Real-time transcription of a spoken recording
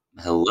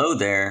Hello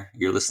there.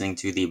 You're listening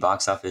to the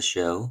Box Office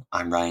Show.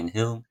 I'm Ryan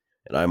Hill.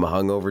 And I'm a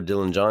hungover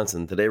Dylan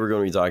Johnson. Today we're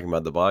going to be talking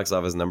about the box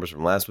office numbers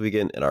from last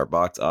weekend and our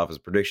box office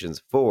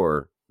predictions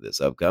for this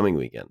upcoming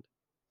weekend.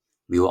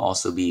 We will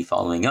also be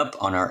following up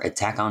on our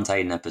Attack on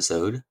Titan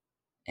episode,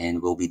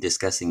 and we'll be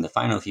discussing the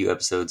final few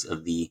episodes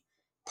of the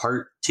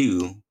Part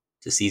 2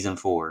 to Season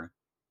 4,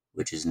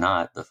 which is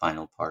not the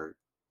final part.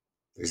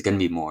 There's going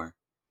to be more.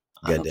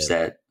 I'm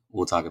upset.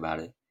 We'll talk about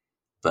it.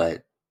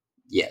 But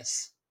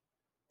yes,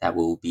 that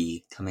will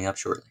be coming up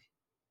shortly.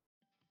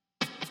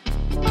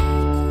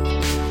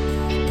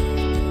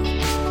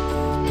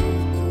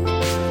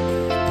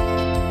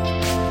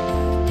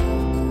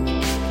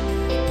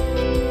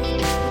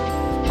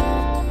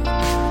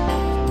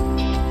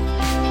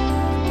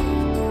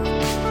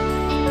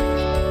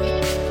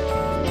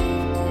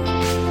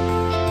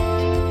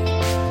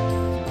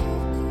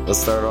 Let's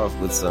start off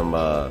with some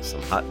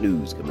hot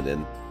news coming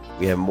in.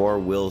 We have more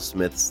Will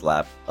Smith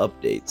slap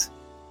updates.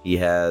 He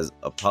has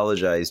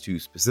apologized to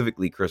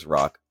specifically Chris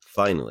Rock,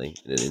 finally,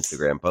 in an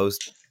Instagram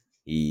post.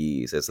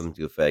 He said something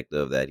to the effect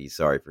of that he's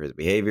sorry for his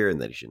behavior and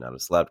that he should not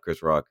have slapped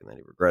Chris Rock and that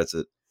he regrets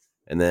it.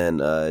 And then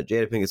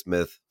Jada Pinkett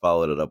Smith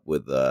followed it up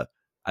with, I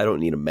don't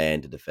need a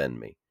man to defend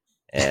me.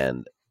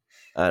 And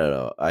I don't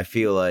know. I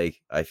feel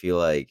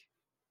like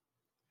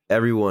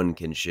everyone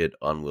can shit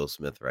on Will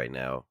Smith right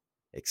now,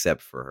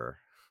 except for her.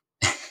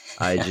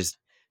 I just,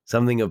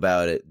 something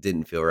about it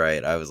didn't feel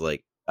right. I was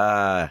like,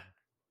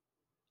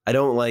 I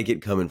don't like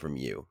it coming from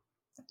you.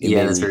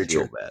 Yeah, that's very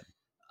true.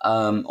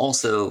 Bad.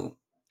 Also,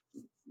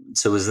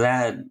 so was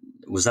that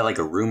like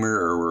a rumor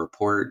or a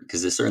report?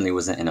 Because it certainly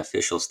wasn't an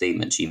official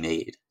statement she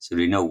made. So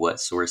do you know what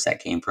source that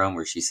came from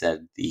where she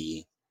said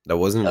that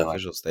wasn't an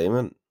official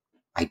statement?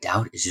 I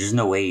doubt it. There's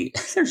no way.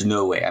 There's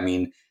no way. I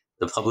mean,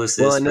 the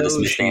publicists for the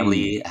Smith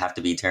family have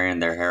to be tearing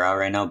their hair out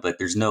right now, but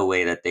there's no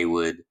way that they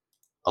would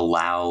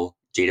allow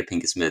Jada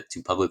Pinkett Smith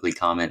to publicly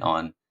comment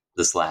on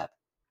the slap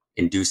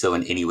and do so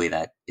in any way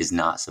that is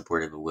not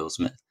supportive of Will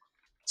Smith.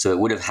 So it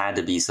would have had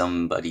to be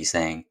somebody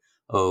saying,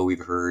 oh,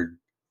 we've heard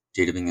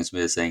Jada Pinkett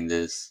Smith saying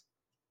this,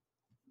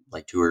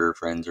 like to her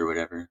friends or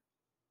whatever.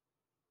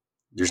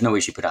 There's no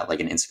way she put out like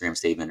an Instagram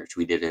statement or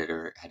tweeted it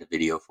or had a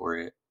video for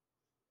it.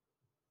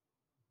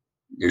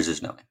 There's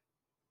just no way.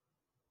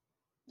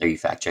 Are you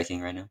fact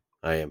checking right now?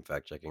 I am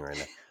fact checking right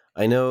now.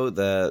 I know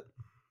that,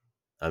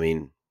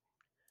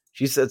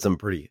 she said some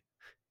pretty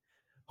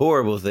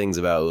horrible things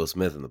about Will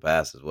Smith in the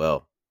past as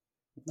well.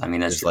 I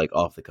mean, that's just like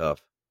off the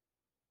cuff.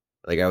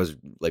 Like I was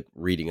like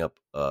reading up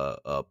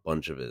a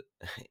bunch of it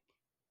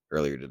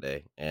earlier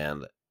today,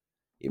 and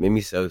it made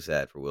me so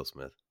sad for Will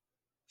Smith.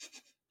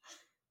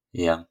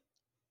 Yeah,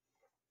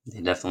 they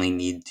definitely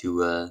need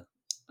to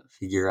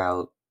figure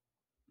out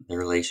their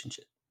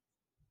relationship,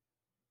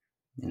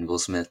 and Will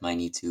Smith might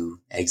need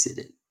to exit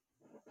it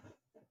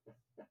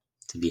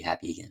to be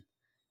happy again.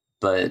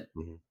 But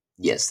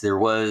yes, there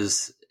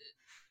was.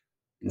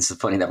 It's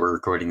funny that we're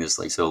recording this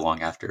like so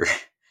long after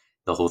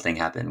the whole thing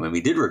happened. When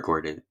we did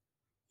record it,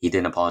 he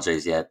didn't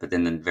apologize yet, but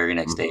then the very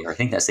next day, or I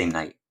think that same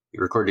night, he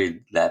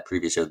recorded that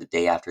previous show the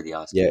day after the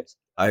Oscars.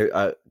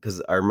 Yeah,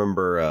 because I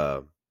remember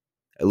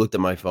I looked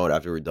at my phone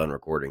after we were done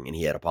recording, and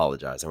he had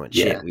apologized. I went,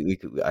 shit,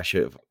 I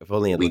should have. If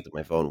only I looked at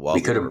my phone while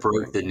we could have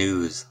broke the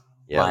news.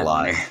 Yeah,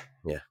 live.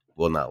 Yeah,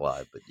 well, not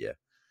live, but yeah.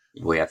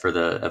 Well, yeah, for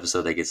the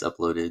episode that gets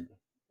uploaded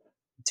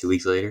 2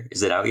 weeks later.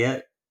 Is it out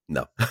yet?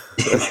 No.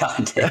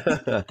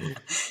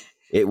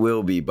 It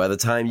will be. By the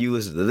time you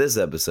listen to this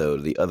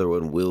episode, the other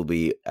one will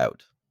be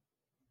out.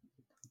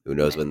 Who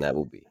knows when that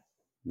will be?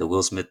 The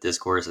Will Smith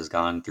discourse has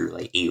gone through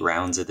like 8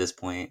 rounds at this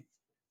point.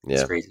 Yeah.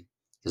 It's crazy.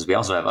 Because we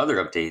also have other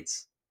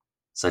updates,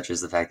 such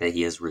as the fact that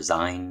he has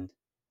resigned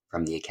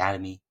from the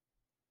Academy.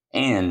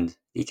 And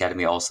the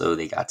Academy also,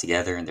 they got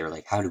together and they were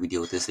like, how do we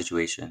deal with this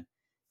situation?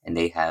 And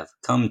they have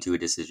come to a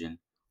decision.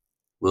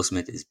 Will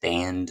Smith is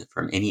banned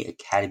from any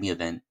Academy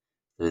event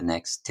for the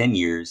next 10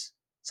 years.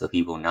 So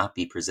he will not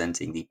be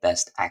presenting the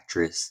Best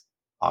Actress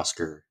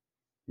Oscar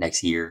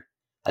next year.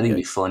 I think it'd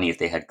be funny if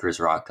they had Chris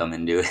Rock come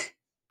and do it.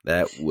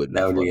 That would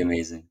be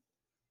amazing.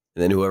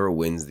 And then whoever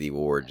wins the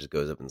award just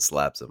goes up and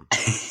slaps him.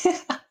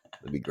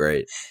 That'd be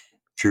great.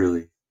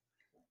 Truly.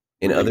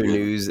 In other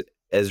news,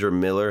 Ezra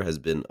Miller has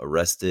been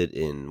arrested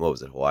in,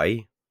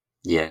 Hawaii?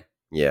 Yeah.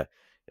 Yeah.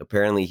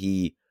 Apparently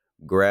he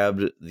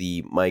grabbed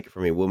the mic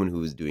from a woman who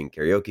was doing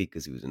karaoke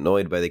because he was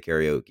annoyed by the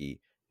karaoke.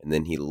 And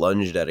then he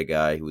lunged at a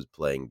guy who was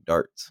playing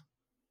darts.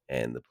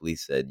 And the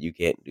police said, you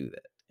can't do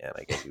that. And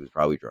I guess he was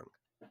probably drunk.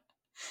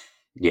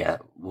 Yeah,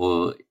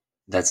 well,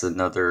 that's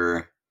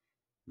another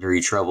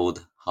very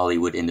troubled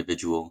Hollywood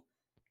individual.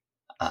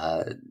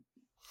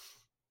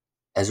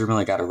 Ezra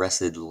Miller got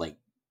arrested like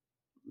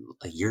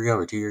a year ago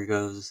or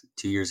 2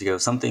 years ago.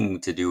 Something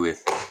to do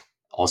with,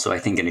 also I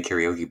think in a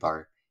karaoke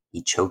bar,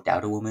 he choked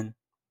out a woman.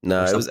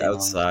 No, it was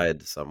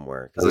outside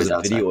somewhere. Because there's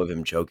a video of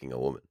him choking a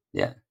woman.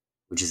 Yeah,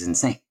 which is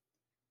insane.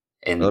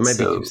 And there might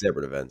be 2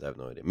 separate events. I have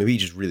no idea. Maybe he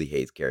just really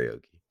hates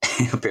karaoke.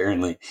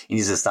 Apparently. He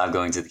needs to stop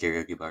going to the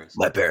karaoke bars.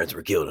 My parents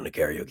were killed in a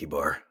karaoke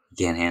bar.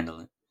 He can't handle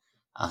it.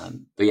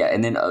 But yeah,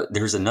 and then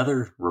there's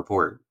another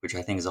report, which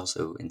I think is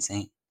also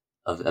insane.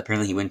 Of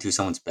apparently he went to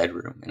someone's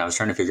bedroom, and I was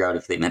trying to figure out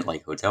if they meant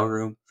like hotel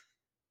room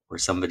or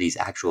somebody's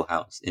actual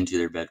house into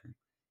their bedroom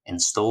and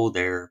stole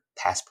their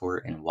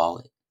passport and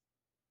wallet.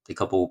 The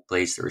couple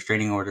placed a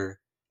restraining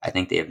order. I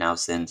think they have now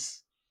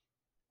since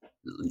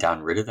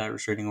gotten rid of that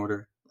restraining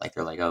order. Like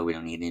they're like, oh, we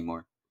don't need it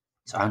anymore.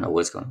 So I don't know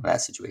what's going on with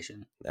that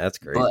situation. That's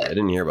crazy. I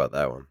didn't hear about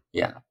that one.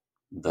 Yeah,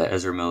 but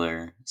Ezra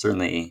Miller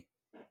certainly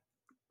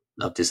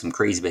up to some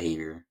crazy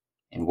behavior,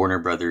 and Warner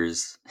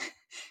Brothers.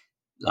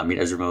 I mean,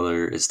 Ezra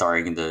Miller is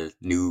starring in the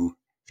new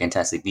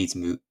Fantastic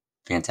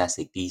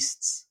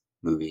Beasts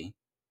movie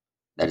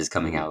that is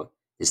coming out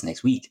this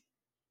next week,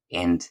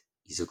 and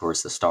he's of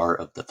course the star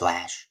of The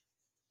Flash.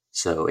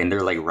 So, and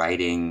they're like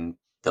writing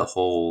the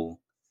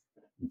whole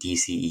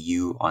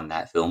DCEU on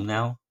that film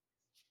now,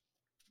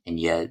 and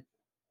yet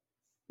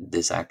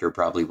this actor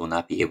probably will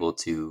not be able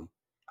to.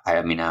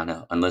 I mean, I don't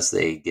know, unless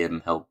they give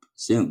him help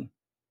soon.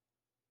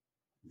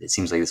 It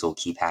seems like this will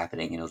keep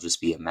happening, and it'll just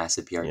be a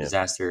massive PR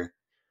disaster,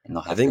 and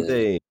they'll have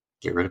to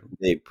get rid of him.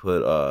 They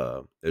put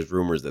there's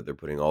rumors that they're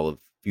putting all of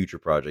future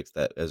projects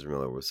that Ezra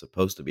Miller was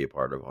supposed to be a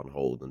part of on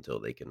hold until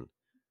they can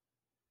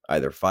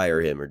either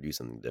fire him or do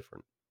something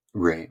different.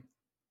 Right.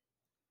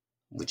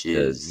 Which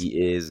is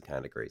he is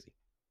kind of crazy.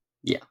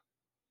 Yeah.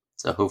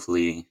 So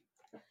hopefully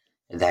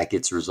that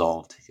gets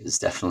resolved, because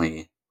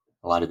definitely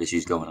a lot of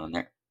issues going on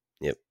there.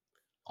 Yep.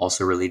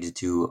 Also related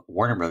to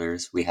Warner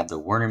Brothers, we have the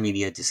Warner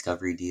Media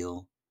Discovery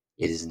deal.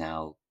 It is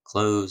now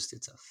closed.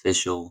 It's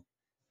official.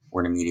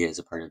 Warner Media is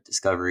a part of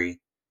Discovery,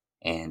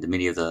 and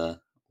many of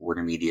the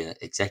Warner Media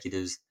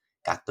executives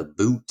got the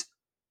boot.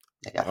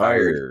 They got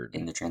hired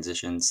in the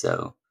transition.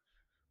 So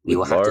we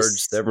will have large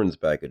severance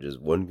packages,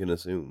 one can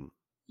assume.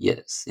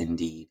 Yes,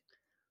 indeed.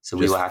 So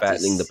just we will have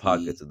fattening the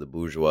pockets of the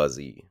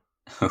bourgeoisie.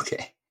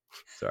 Okay.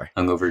 Sorry.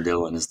 Hungover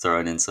Dylan is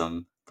throwing in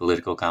some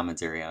political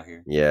commentary out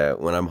here. Yeah,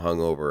 when I'm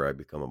hungover, I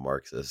become a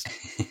Marxist.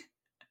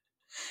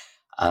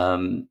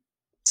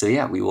 So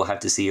yeah, we will have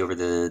to see over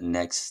the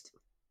next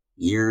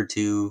year or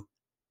two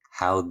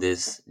how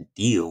this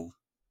deal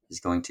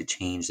is going to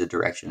change the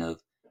direction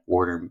of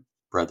Warner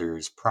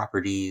Brothers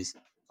properties,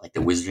 like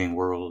the Wizarding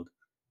World,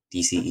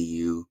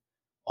 DCEU,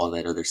 all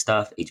that other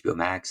stuff, HBO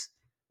Max.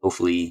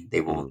 Hopefully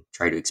they will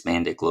try to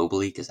expand it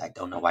globally, because I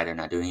don't know why they're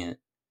not doing it.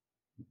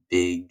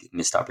 Big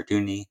missed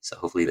opportunity. So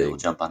hopefully they will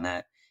jump on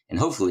that. And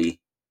hopefully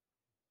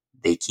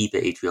they keep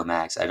it HBO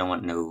Max. I don't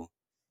want no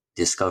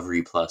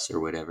Discovery Plus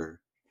or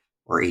whatever,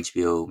 or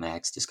HBO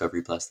Max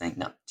Discovery Plus thing.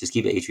 No, just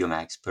keep it HBO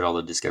Max. Put all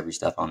the Discovery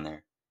stuff on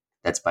there.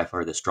 That's by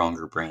far the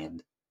stronger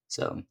brand.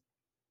 So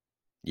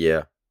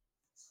yeah,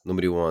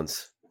 nobody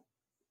wants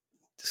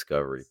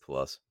Discovery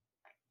Plus.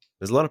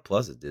 There's a lot of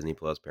pluses: Disney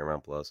Plus,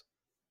 Paramount Plus.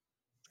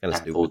 It's kind of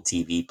Apple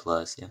stupid. TV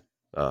Plus,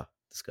 yeah.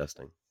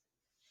 Disgusting.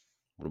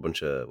 What a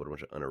bunch of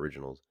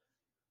unoriginals.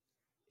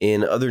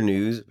 In other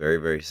news, very,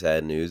 very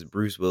sad news,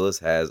 Bruce Willis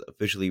has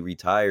officially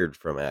retired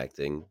from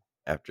acting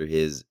after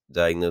his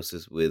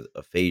diagnosis with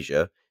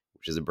aphasia,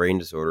 which is a brain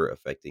disorder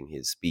affecting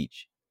his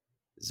speech.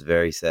 It's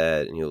very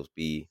sad, and he'll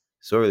be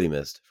sorely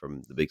missed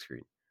from the big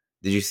screen.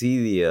 Did you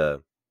see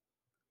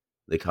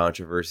the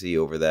controversy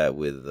over that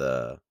with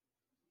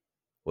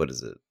what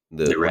is it?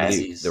 The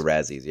Razzies. The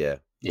Razzies, yeah.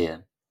 Yeah.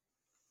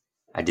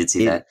 I did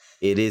see that.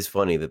 It is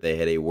funny that they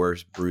had a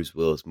worst Bruce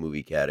Willis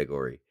movie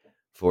category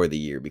for the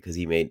year, because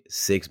he made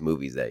 6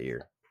 movies that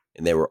year,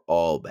 and they were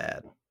all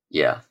bad.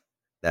 Yeah.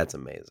 That's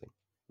amazing.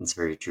 That's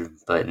very true.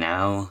 But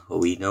now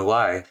we know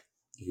why.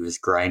 He was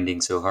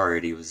grinding so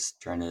hard. He was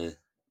trying to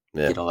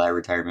get all that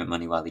retirement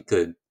money while he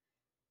could.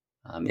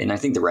 And I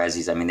think the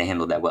Razzies, I mean, they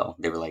handled that well.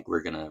 They were like,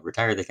 we're going to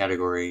retire the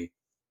category.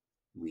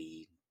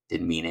 We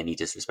didn't mean any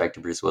disrespect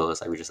to Bruce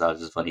Willis. We just thought it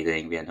was a funny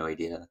thing. We had no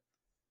idea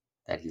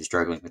that he was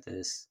struggling with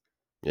this.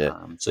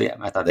 Yeah. So yeah,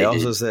 I thought they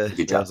also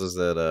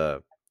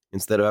said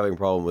instead of having a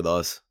problem with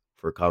us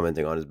for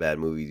commenting on his bad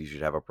movies, you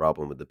should have a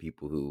problem with the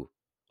people who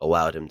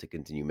allowed him to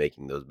continue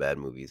making those bad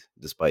movies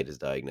despite his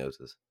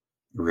diagnosis.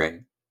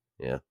 Right.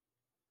 Yeah.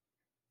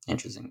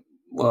 Interesting.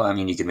 Well, I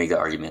mean, you could make the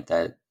argument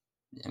that,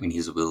 I mean,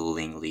 he's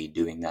willingly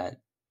doing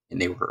that,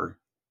 and they were,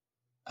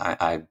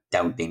 I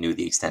doubt they knew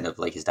the extent of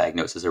like his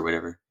diagnosis or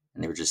whatever,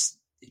 and they were just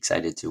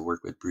excited to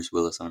work with Bruce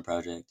Willis on a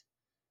project.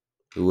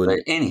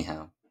 But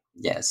anyhow,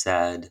 yeah,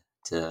 sad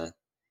to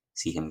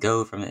see him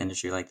go from the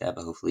industry like that,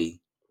 but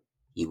hopefully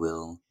he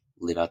will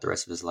live out the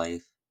rest of his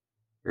life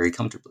very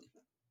comfortably.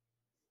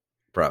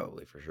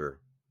 Probably, for sure.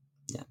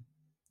 Yeah.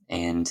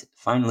 And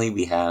finally,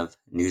 we have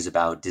news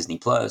about Disney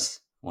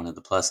Plus. One of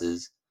the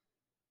pluses,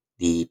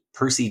 the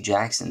Percy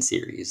Jackson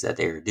series that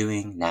they're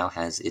doing now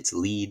has its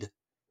lead,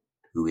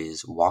 who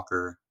is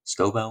Walker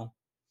Scobell.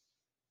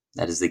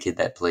 That is the kid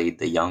that played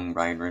the young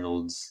Ryan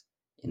Reynolds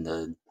in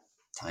the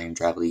time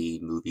travel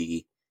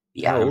movie,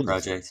 The Adam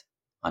Project,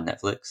 on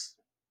Netflix.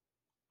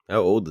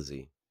 How old is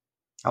he?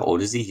 How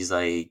old is he? He's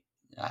like,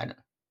 I don't know,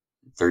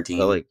 13. I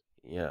feel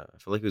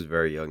like he was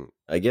very young.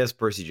 I guess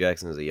Percy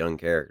Jackson is a young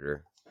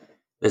character.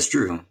 That's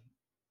true.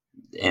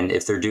 And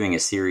if they're doing a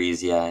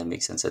series, yeah, it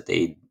makes sense that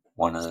they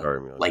want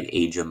to like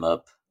age him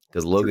up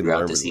Because Logan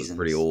throughout the Lerman was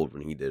pretty seasons. old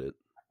when he did it.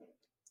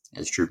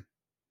 That's true.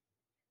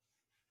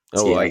 Oh,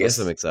 So well, yeah, I I guess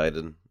I'm guess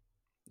excited.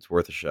 It's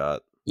worth a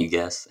shot. you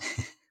guess.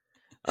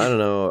 I don't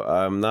know.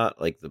 I'm not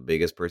like the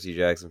biggest Percy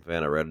Jackson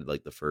fan. I read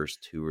like the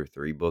first 2 or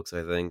 3 books,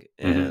 I think,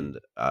 and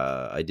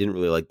I didn't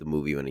really like the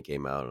movie when it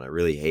came out, and I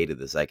really hated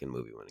the second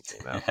movie when it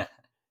came out.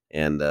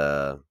 And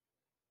I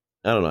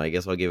don't know. I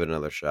guess I'll give it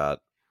another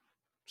shot.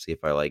 See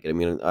if I like it. I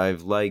mean,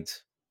 I've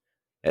liked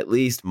at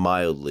least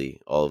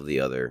mildly all of the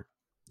other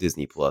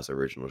Disney Plus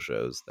original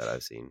shows that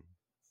I've seen.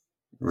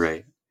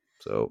 Right.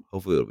 So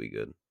hopefully it'll be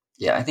good.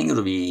 Yeah, I think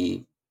it'll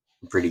be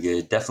pretty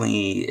good.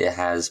 Definitely, it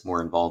has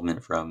more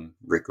involvement from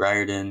Rick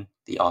Riordan,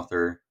 the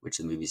author, which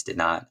the movies did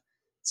not.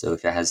 So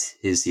if it has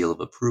his seal of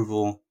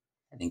approval,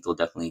 I think they'll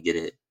definitely get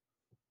it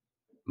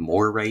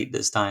more right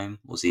this time.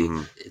 We'll see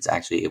if it's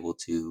actually able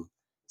to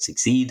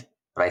succeed,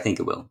 but I think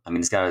it will. I mean,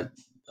 it's got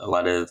a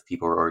lot of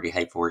people are already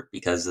hyped for it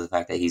because of the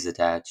fact that he's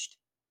attached,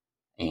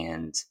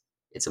 and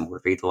it's a more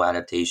faithful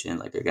adaptation.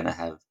 Like they're gonna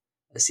have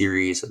a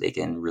series so they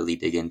can really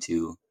dig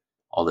into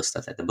all the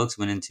stuff that the books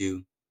went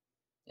into.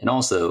 And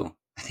also,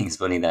 I think it's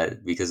funny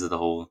that because of the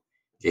whole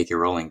J.K.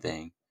 Rowling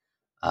thing,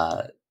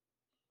 uh,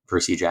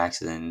 Percy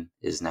Jackson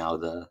is now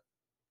the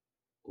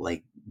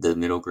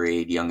middle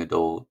grade young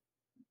adult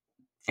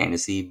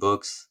fantasy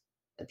books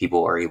that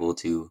people are able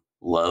to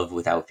love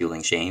without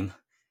feeling shame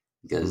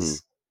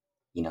because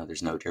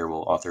there's no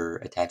terrible author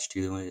attached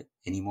to it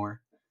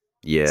anymore.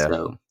 Yeah.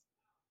 So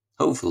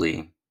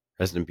hopefully,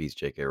 rest in peace,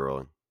 J.K.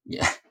 Rowling.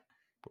 Yeah,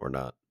 or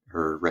not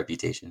her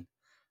reputation.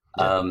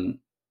 Yeah.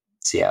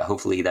 So yeah,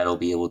 hopefully that'll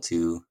be able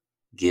to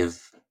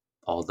give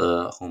all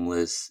the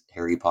homeless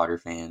Harry Potter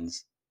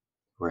fans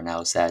who are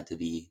now sad to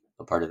be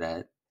a part of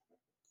that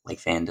like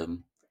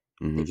fandom.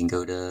 They can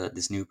go to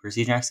this new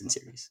Percy Jackson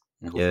series,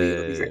 and hopefully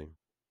it'll be great.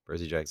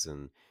 Percy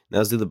Jackson. Now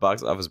let's do the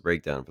box office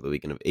breakdown for the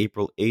weekend of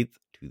April 8th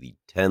to the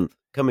 10th.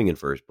 Coming in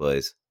first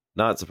place,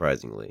 not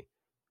surprisingly,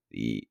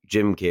 the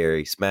Jim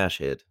Carrey smash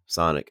hit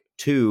Sonic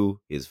 2,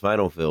 his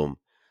final film,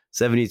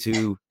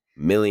 $72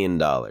 million.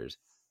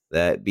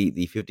 That beat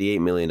the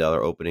 $58 million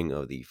opening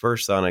of the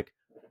first Sonic,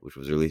 which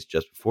was released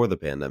just before the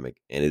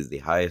pandemic, and is the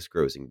highest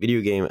grossing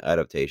video game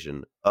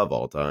adaptation of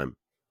all time.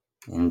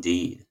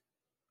 Indeed.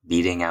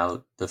 Beating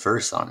out the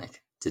first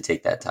Sonic to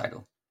take that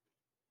title.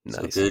 Nice.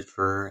 So good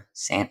for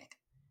Sonic.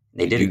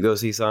 Did you go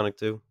see Sonic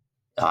 2?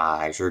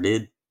 I sure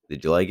did.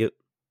 Did you like it?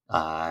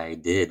 I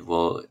did.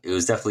 Well, it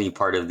was definitely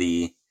part of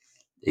the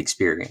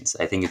experience.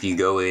 I think if you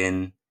go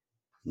in,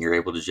 you're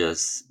able to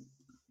just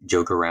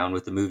joke around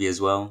with the movie as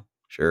well.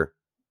 Sure.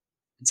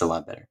 It's a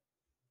lot better.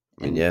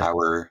 And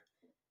our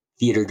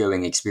theater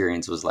going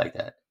experience was like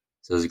that.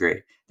 So it was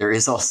great. There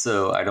is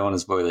also, I don't want to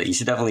spoil it, you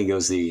should definitely go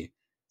see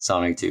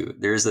Sonic 2.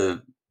 There's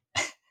a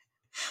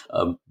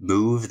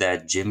move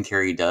that Jim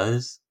Carrey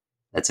does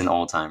that's an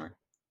all-timer.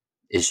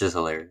 It's just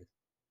hilarious.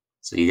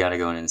 So you got to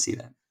go in and see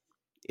that.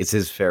 It's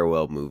his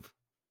farewell move.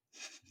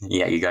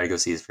 Yeah, you got to go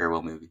see his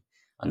farewell movie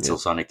until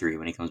Sonic 3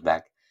 when he comes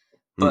back.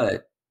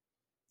 But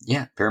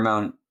yeah,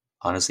 Paramount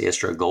honestly has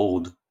struck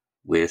gold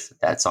with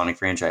that Sonic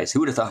franchise. Who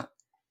would have thought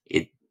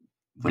it?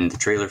 When the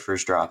trailer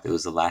first dropped, it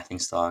was the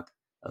laughingstock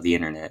of the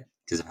internet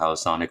because of how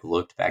Sonic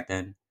looked back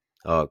then.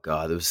 Oh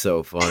God, it was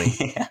so funny.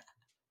 Yeah.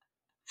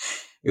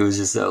 It was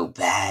just so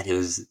bad. It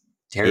was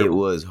terrible.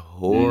 It was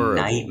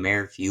horrible.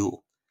 Nightmare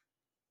fuel.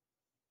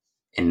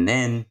 And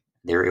then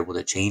they were able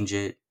to change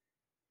it.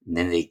 And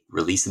then they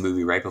released the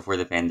movie right before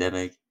the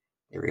pandemic.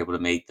 They were able to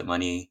make the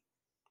money.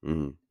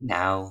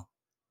 Now,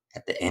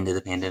 at the end of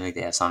the pandemic,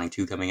 they have Sonic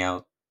 2 coming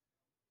out.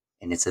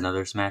 And it's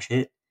another smash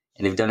hit.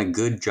 And they've done a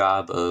good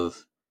job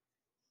of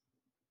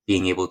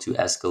being able to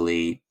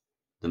escalate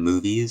the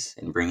movies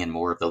and bring in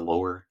more of the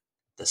lore,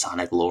 the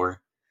Sonic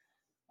lore.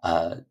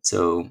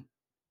 So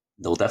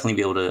they'll definitely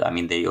be able to, I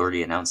mean, they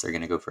already announced they're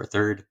going to go for a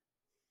third.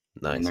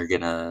 Nice. And they're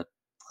going to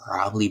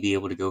probably be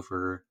able to go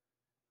for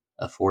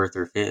a fourth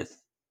or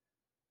fifth,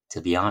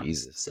 to be honest.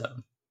 Jesus. So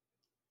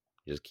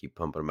you just keep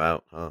pumping them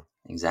out, huh?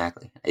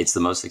 Exactly. It's the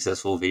most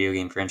successful video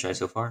game franchise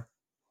so far.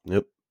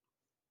 Yep.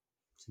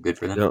 So good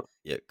for them. No,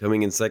 yeah,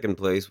 coming in second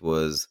place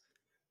was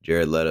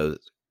Jared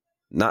Leto's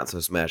not so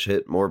smash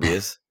hit,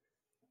 Morbius.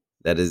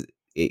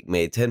 It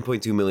made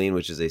 $10.2 million,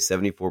 which is a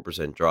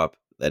 74% drop.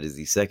 That is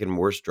the second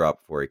worst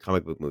drop for a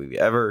comic book movie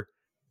ever.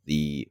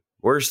 The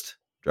worst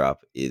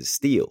drop is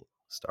Steel,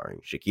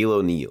 starring Shaquille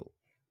O'Neal.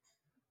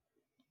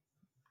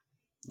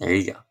 There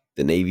you go.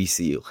 The Navy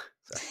SEAL.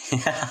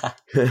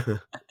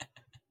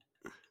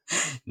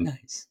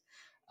 Nice.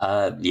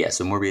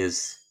 So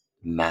Morbius,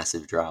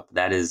 massive drop.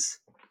 That is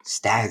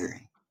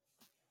staggering.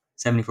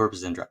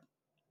 74% drop.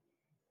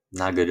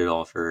 Not good at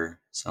all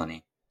for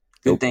Sony.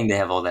 Good thing they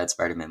have all that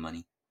Spider-Man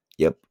money.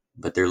 Yep.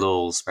 But their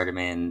little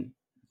Spider-Man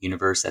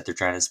universe that they're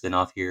trying to spin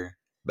off here,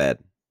 bad.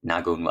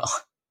 Not going well.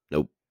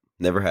 Nope.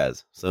 Never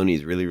has.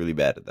 Sony's really, really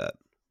bad at that.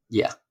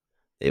 Yeah.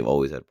 They've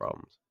always had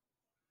problems.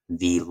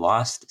 The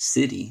Lost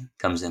City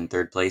comes in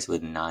third place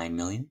with $9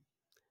 million.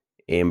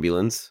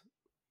 Ambulance,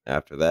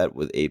 after that,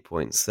 with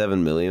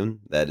 $8.7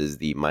 million. That is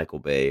the Michael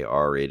Bay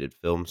R-rated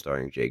film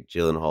starring Jake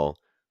Gyllenhaal.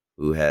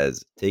 who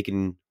has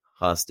taken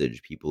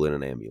hostage people in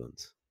an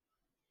ambulance.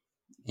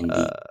 Indeed.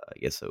 I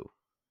guess so.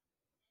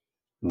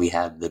 We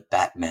have the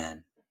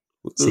Batman.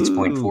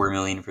 6.4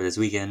 million for this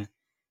weekend.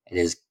 It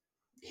has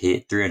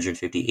hit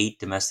 358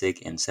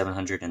 domestic and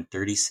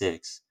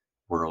 736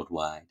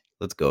 worldwide.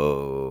 Let's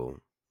go.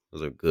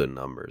 Those are good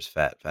numbers.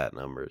 Fat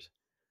numbers.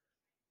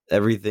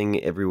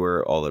 Everything,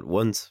 Everywhere, All at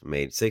Once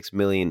made 6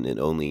 million in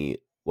only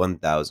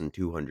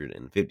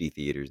 1,250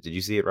 theaters. Did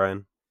you see it,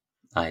 Ryan?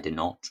 I did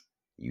not.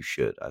 You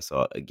should. I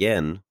saw it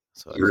again.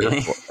 So Really?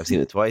 I've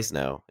seen it twice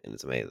now, and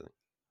it's amazing.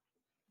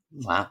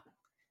 Wow.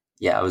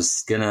 Yeah,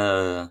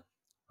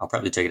 I'll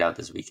probably check it out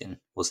this weekend.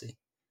 We'll see.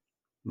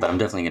 But I'm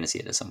definitely gonna see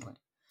it at some point.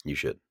 You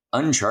should.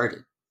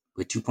 Uncharted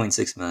with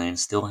 2.6 million,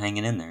 still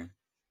hanging in there.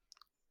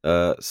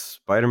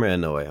 Spider-Man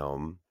No Way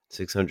Home,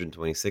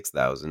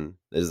 626,000.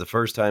 It is the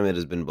first time it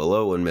has been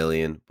below 1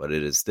 million, but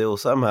it is still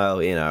somehow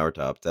in our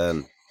top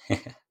 10.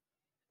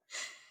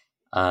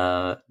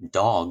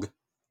 Dog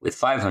with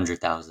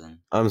 500,000.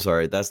 I'm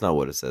sorry, that's not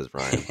what it says,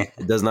 Ryan.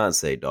 It does not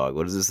say dog.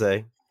 What does it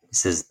say? It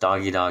says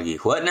doggy doggy.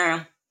 What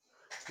now?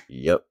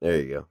 Yep,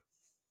 there you go.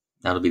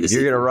 That'll be the If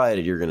you're going to write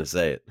it, you're going to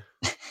say it.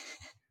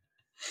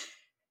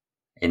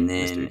 And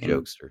then... Mr.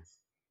 Jokester.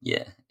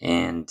 Yeah,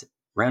 and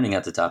rounding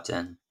out the top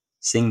 10,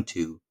 Sing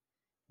 2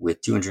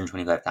 with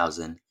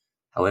 225,000.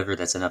 However,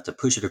 that's enough to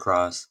push it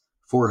across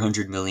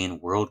 400 million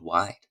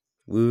worldwide.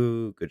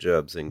 Woo, good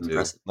job, Sing 2.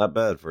 Impressive. Not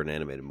bad for an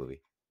animated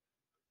movie.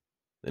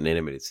 An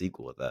animated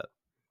sequel at that.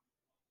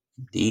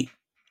 Indeed.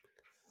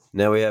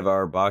 Now we have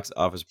our box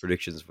office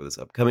predictions for this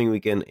upcoming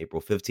weekend,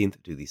 April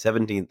 15th to the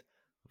 17th.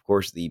 Of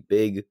course, the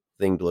big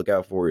thing to look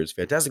out for is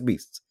Fantastic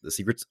Beasts: The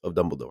Secrets of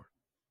Dumbledore.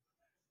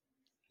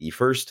 The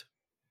first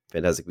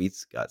Fantastic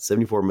Beasts got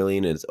 74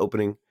 million in its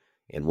opening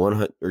and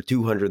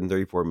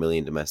 234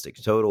 million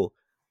domestic total.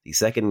 The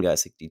second got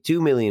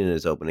 62 million in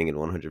its opening and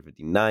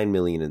 159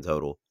 million in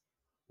total.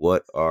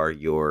 What are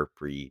your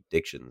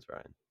predictions,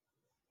 Ryan?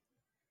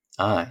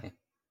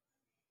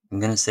 I'm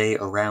going to say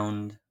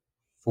around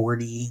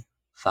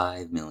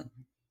 45 million.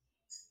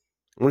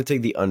 I'm going to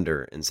take the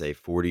under and say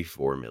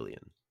 44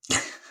 million.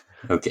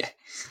 Okay.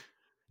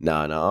 No,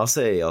 I'll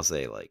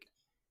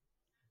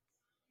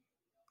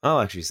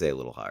actually say a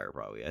little higher,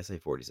 probably. I say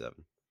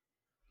 47.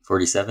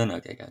 47?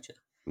 Okay, gotcha.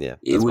 Yeah.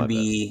 It would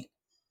be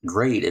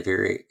great if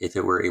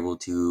it were able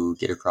to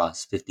get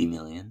across 50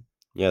 million.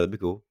 Yeah, that'd be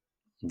cool.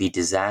 It'd be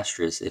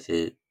disastrous if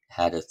it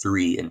had a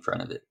 3 in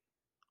front of it.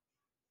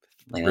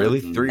 Like, really?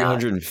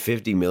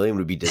 350 million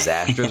would be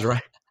disastrous,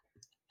 right?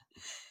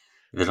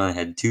 If it only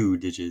had 2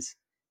 digits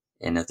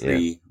and a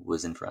 3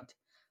 was in front.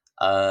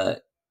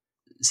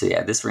 So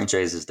yeah, this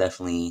franchise is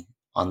definitely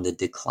on the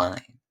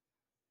decline.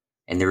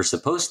 And they were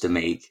supposed to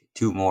make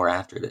 2 more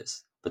after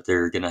this, but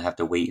they're going to have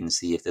to wait and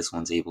see if this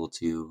one's able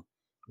to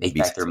make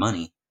back their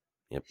money.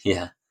 Yep.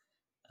 Yeah.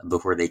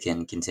 Before they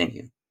can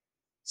continue.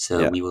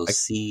 So we will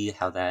see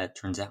how that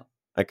turns out.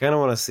 I kind of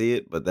want to see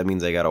it, but that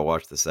means I got to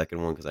watch the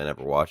second one because I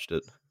never watched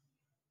it.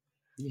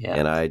 Yeah.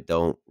 And I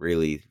don't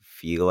really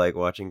feel like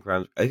watching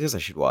Crimes. I guess I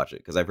should watch it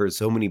because I've heard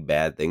so many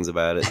bad things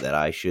about it that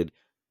I should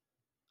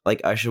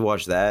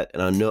watch that.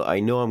 And I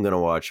know I'm going to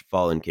watch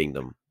Fallen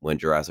Kingdom when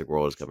Jurassic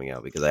World is coming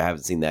out because I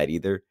haven't seen that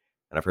either.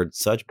 And I've heard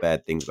such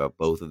bad things about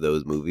both of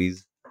those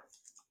movies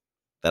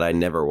that I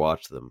never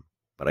watched them.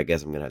 But I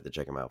guess I'm going to have to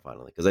check them out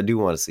finally because I do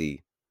want to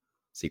see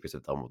Secrets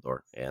of Dumbledore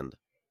and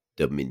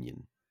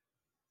Dominion.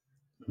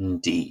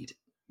 Indeed.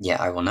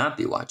 Yeah, I will not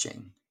be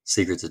watching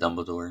Secrets of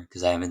Dumbledore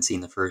because I haven't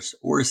seen the first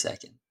or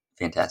second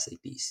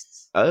Fantastic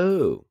Beasts.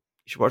 Oh, you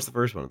should watch the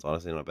first one. It's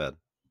honestly not bad.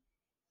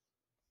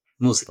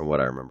 We'll see. From what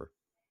I remember.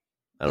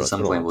 At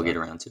some point we'll get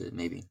around to it,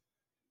 maybe.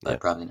 But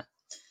probably not.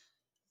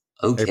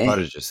 Okay. Harry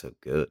Potter's just so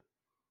good.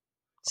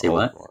 Say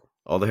what?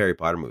 All the Harry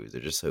Potter movies are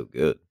just so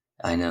good.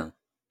 I know.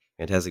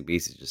 Fantastic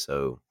Beasts is just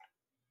so...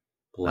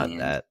 bland.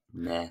 Not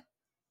that.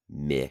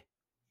 Meh.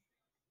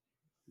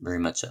 Very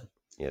much so.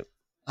 Yep.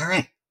 All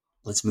right.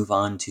 Let's move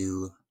on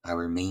to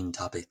our main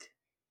topic.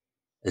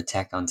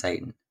 Attack on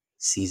Titan.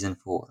 Season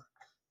 4.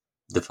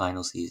 The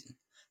final season.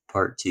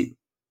 Part 2.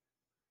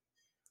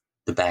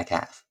 The back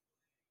half.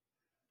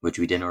 Which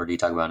we didn't already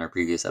talk about in our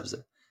previous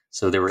episode.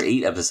 So there were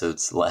 8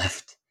 episodes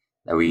left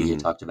that we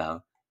talked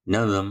about.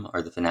 None of them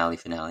are the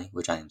finale,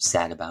 which I am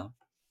sad about.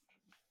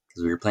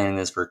 Because we were planning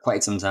this for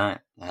quite some time.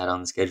 I had on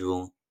the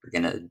schedule.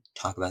 We're going to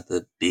talk about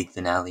the big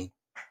finale.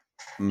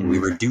 And we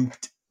were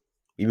duped.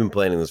 We've been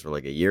planning this for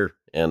like a year.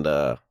 And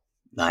I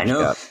know.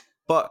 Got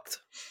fucked.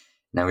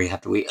 Now we have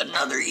to wait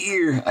another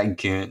year. I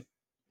can't.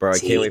 Bro, I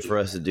can't wait for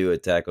us to do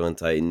Attack on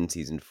Titan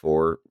Season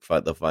 4,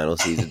 the final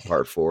season,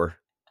 Part 4.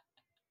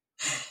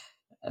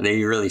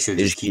 They really should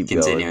just keep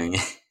continuing.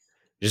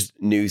 Just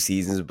new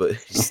seasons, but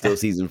still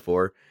Season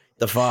 4.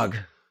 The fog.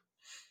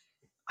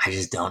 I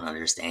just don't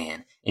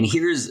understand. And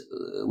here's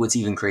what's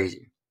even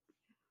crazier.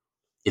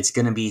 It's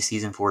going to be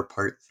Season 4,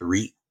 Part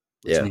 3,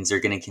 which means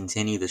they're going to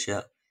continue the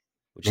show.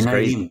 Which they're is not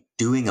crazy. even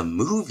doing a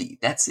movie.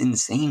 That's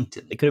insane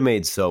to me. They could have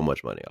made so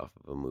much money off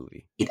of a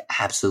movie. It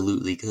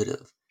absolutely could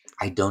have.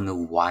 I don't know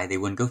why they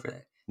wouldn't go for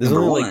that. There's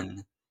Number only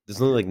one,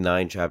 There's only like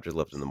 9 chapters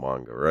left in the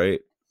manga, right?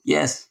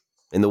 Yes.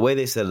 And the way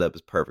they set it up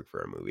is perfect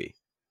for a movie.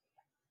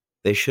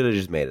 They should have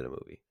just made it a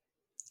movie.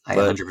 I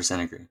But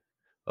 100% agree.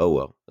 oh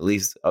well. At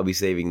least I'll be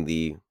saving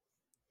the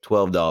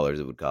 $12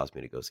 it would cost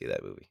me to go see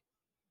that movie.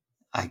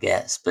 I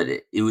guess, but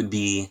it would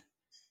be,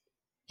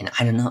 and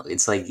I don't know,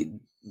 it's like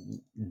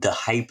the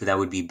hype that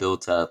would be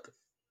built up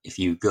if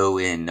you go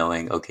in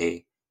knowing,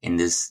 okay, in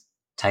this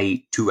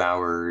tight 2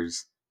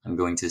 hours, I'm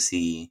going to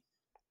see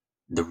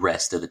the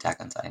rest of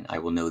Attack on Titan. I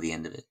will know the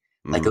end of it.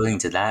 Like Mm-hmm. going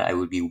to that, I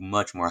would be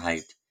much more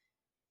hyped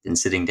than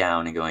sitting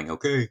down and going,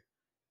 okay,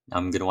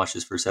 I'm going to watch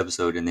this first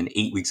episode, and then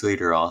 8 weeks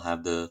later, I'll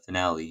have the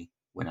finale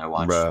when I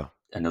watch Bro.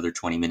 another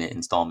 20-minute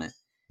installment.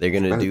 They're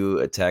Like, gonna bro, do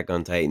Attack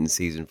on Titan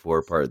season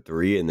 4, part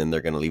 3, and then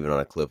they're gonna leave it on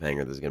a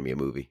cliffhanger. There's gonna be a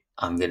movie.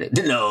 I'm gonna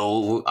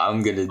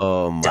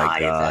Oh my die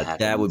if that god,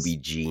 that would happens. be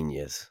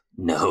genius.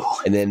 No,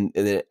 And then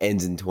it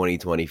ends in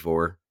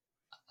 2024.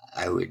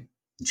 I would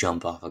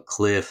jump off a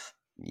cliff.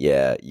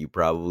 Yeah, you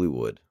probably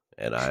would,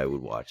 and I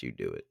would watch you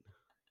do it.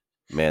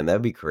 Man,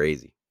 that'd be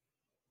crazy.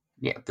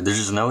 Yeah, but there's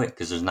just no way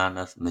because there's not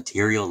enough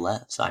material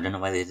left. So I don't know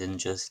why they didn't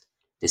just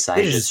They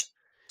decide to just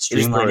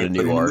throw streamline in it a and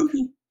put new in a arc.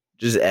 movie.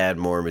 Just add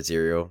more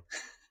material.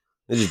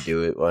 They just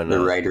do it. Why The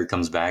not? writer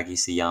comes back,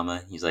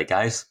 Isayama. He's like,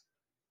 guys,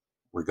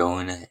 we're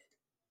going ahead.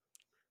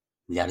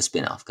 We got a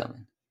spinoff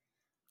coming.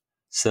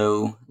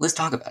 So let's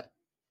talk about it.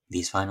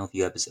 These final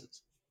few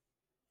episodes.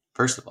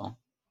 First of all,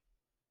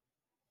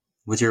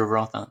 what's your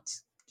overall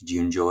thoughts? Did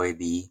you enjoy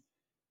the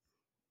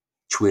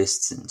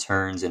twists and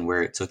turns and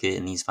where it took it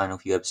in these final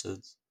few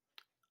episodes?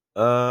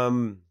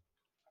 Kinda.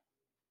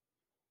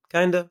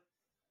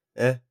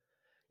 Eh.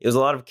 It was a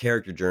lot of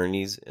character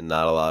journeys and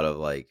not a lot of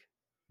like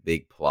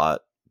big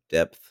plot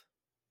depth.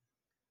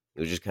 It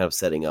was just kind of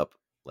setting up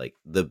like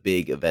the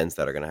big events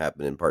that are going to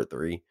happen in part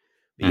 3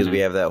 because we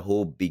have that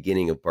whole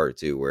beginning of part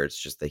 2 where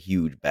it's just a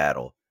huge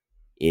battle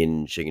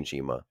in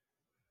Shiganshima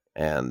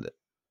and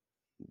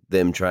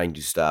them trying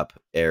to stop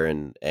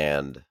Eren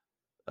and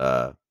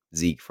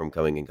Zeke from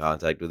coming in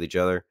contact with each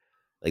other.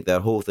 Like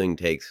that whole thing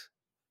takes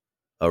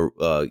a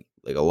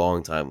like a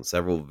long time,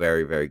 several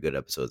very very good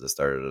episodes that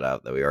started it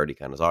out that we already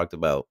kind of talked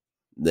about.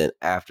 Then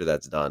after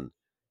that's done,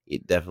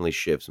 it definitely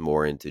shifts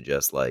more into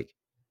just like,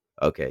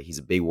 okay, he's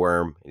a big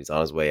worm and he's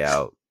on his way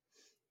out.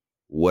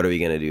 What are we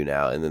going to do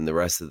now? And then the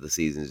rest of the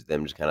season is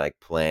them just kind of like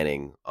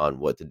planning on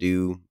what to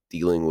do,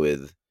 dealing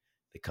with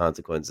the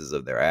consequences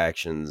of their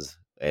actions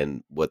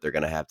and what they're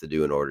going to have to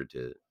do in order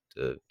to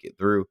get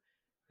through.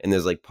 And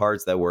there's like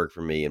parts that work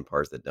for me and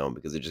parts that don't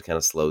because it just kind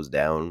of slows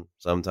down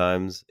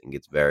sometimes and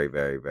gets very,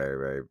 very, very,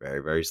 very,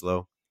 very, very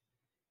slow.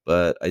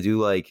 But I do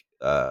like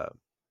a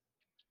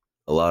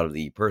lot of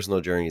the personal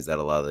journeys that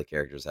a lot of the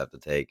characters have to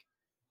take.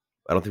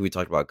 I don't think we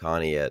talked about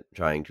Connie yet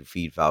trying to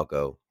feed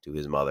Falco to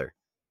his mother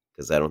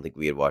because I don't think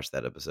we had watched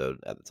that episode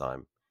at the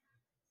time.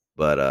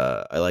 But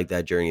I like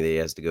that journey that he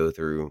has to go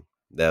through.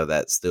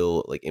 That's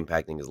still like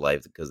impacting his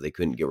life because they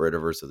couldn't get rid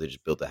of her, so they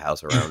just built a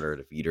house around her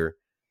to feed her,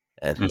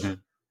 and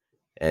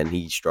and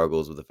he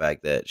struggles with the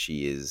fact that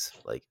she is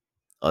like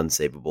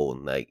unsavable,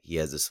 and like he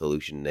has a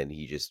solution, and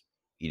he just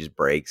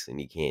breaks, and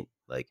he can't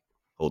like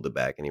hold it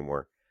back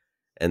anymore.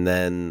 And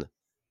then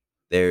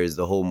there's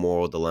the whole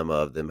moral dilemma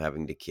of them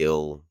having to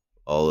kill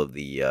all of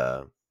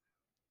the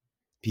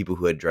people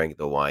who had drank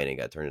the wine and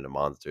got turned into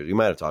monsters. We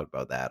might have talked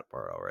about that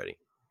part already.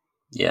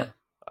 Yeah.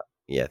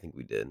 Yeah, I think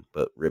we did.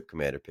 But Rip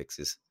Commander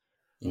Pixis.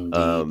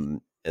 Indeed.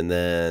 And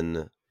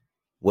then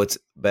what's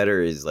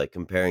better is like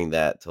comparing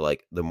that to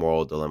like the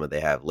moral dilemma they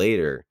have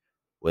later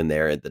when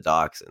they're at the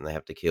docks and they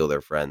have to kill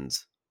their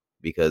friends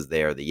because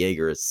they are the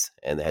Jaegerists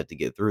and they have to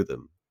get through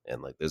them.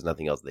 And like there's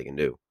nothing else they can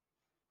do.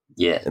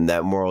 Yeah. And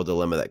that moral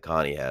dilemma that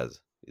Connie has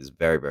is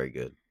very, very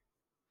good.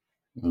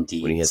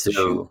 Indeed. When he has to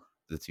shoot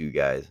the two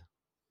guys.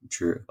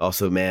 True.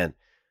 Also, man,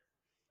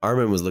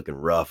 Armin was looking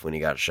rough when he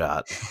got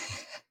shot.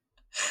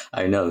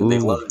 I know.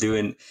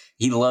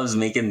 He loves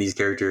making these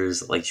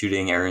characters like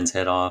shooting Eren's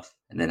head off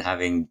and then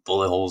having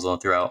bullet holes all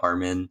throughout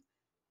Armin,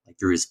 like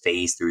through his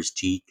face, through his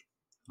cheek.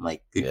 I'm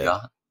like, good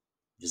God.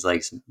 Just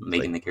like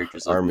making the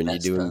characters look Armin, you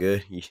messed doing up.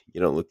 good?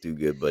 You don't look too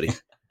good, buddy.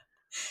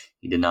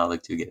 He did not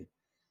look too good.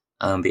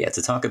 But yeah,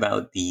 to talk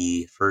about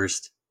the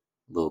first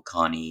little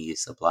Connie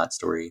subplot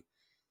story,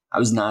 I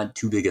was not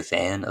too big a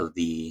fan of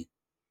the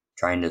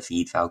trying to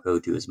feed Falco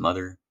to his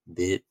mother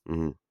bit.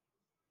 Mm-hmm.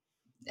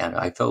 And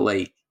I felt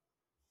like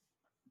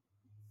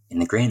in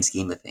the grand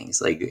scheme of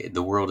things, like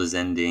the world is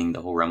ending,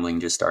 the whole rumbling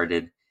just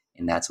started,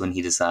 and that's when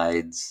he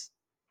decides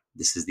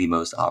this is the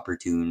most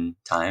opportune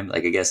time.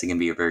 Like, I guess it can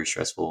be a very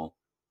stressful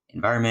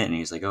environment, and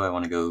he's like, oh, I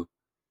want to go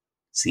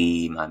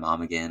see my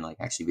mom again, like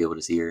actually be able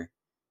to see her.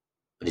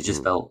 But it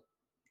just felt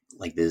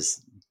like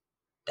this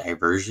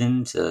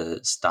diversion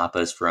to stop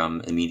us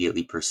from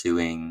immediately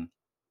pursuing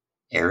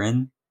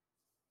Eren.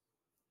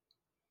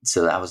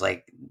 So that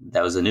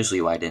was initially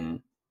why I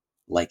didn't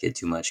like it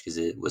too much, because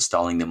it was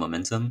stalling the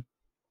momentum.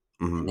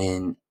 And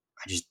then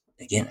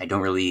I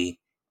don't really,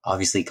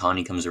 obviously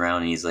Connie comes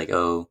around and he's like,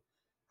 oh,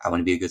 I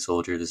want to be a good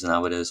soldier. This is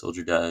not what a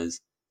soldier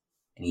does.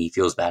 And he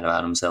feels bad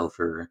about himself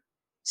for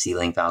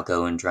sealing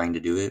Falco and trying to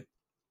do it.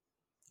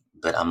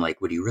 But I'm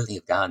like, would he really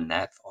have gotten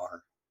that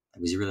far?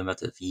 Like, was he really about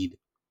to feed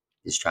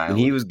his And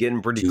he child was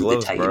getting pretty to the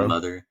close, Titan bro.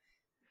 mother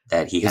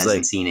that he He's hasn't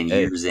like, seen in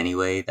hey. years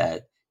anyway,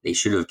 that they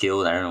should have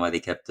killed? I don't know why they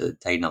kept the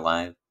Titan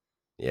alive.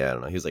 Yeah, I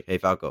don't know. He was like, hey,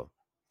 Falco,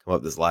 come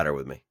up this ladder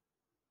with me.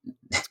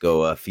 Let's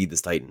go feed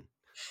this Titan.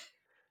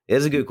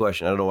 It's a good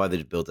question. I don't know why they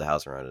just built a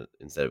house around it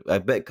instead of. I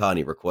bet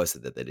Connie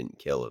requested that they didn't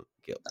kill him.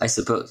 I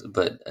suppose,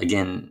 but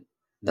again,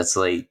 that's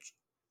like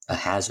a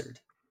hazard.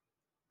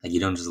 Like, you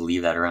don't just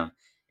leave that around.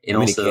 And I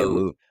mean, it can't also,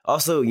 move.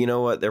 Also, you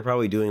know what? They're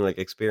probably doing like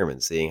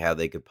experiments, seeing how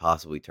they could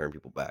possibly turn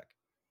people back.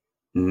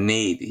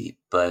 maybe,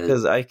 but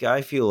Because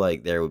I feel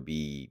like there would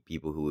be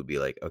people who would be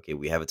like, okay,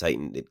 we have a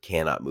Titan. It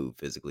cannot move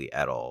physically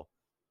at all.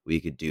 We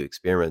could do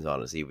experiments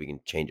on it, see if we can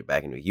change it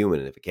back into a human.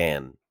 And if it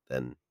can,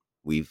 then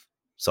we've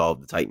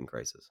solved the Titan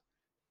crisis.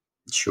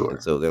 sure.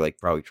 And so they're like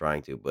probably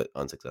trying to, but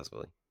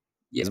unsuccessfully.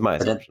 Yeah, Is my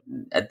but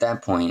assumption. at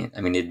that point,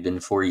 I mean, it'd been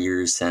 4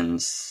 years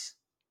since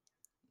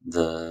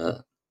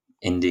the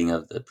ending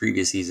of the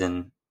previous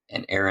season,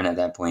 and Eren at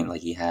that point,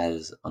 like, he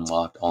has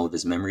unlocked all of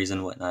his memories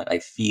and whatnot. I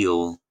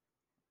feel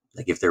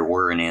like if there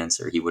were an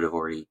answer, he would have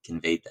already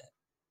conveyed that.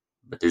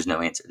 But there's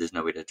no answer. There's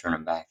no way to turn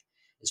him back,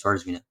 as far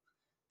as we know.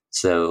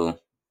 So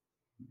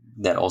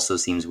that also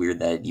seems weird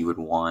that you would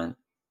want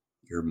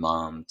your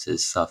mom to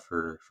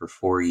suffer for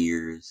 4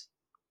 years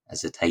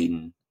as a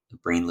Titan, a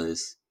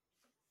brainless,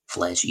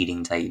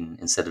 flesh-eating Titan,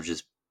 instead of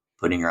just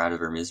putting her out of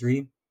her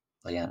misery.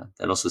 Like, yeah,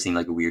 that also seemed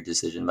like a weird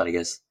decision. But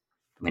I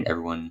mean,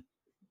 everyone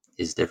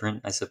is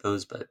different, I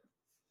suppose. But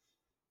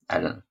I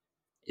don't know.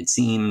 It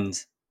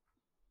seemed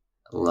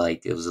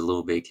like it was a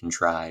little bit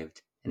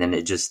contrived, and then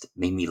it just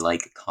made me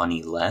like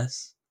Connie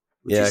less,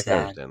 which Yeah, is I can sad.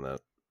 understand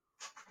that.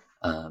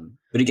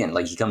 But again,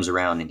 like, he comes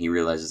around and he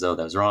realizes, oh,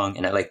 that was wrong.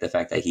 And I like the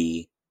fact that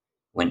he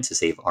went to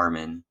save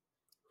Armin,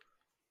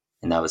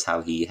 and that was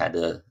how he had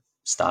to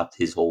stop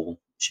his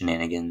whole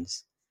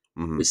shenanigans,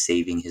 Mm-hmm. was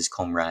saving his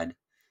comrade.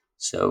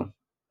 So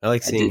I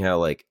like seeing how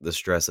like the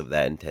stress of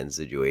that intense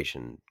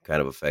situation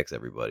kind of affects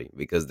everybody,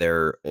 because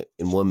they're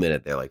in 1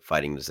 minute they're like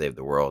fighting to save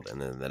the world,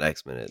 and then the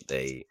next minute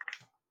they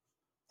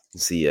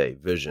see a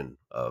vision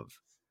of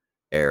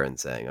Eren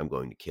saying, "I'm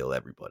going to kill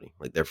everybody,"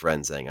 like their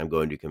friend saying, "I'm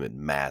going to commit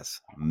mass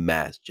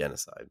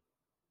genocide."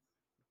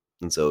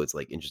 And so it's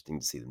like interesting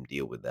to see them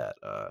deal with that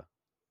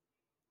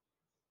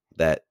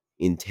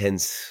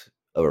intense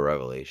of a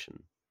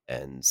revelation,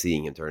 and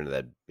seeing him turn into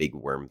that big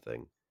worm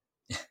thing.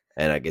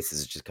 And I guess this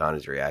is just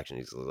Connor's reaction.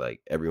 He's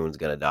like, everyone's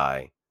gonna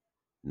die.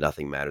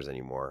 Nothing matters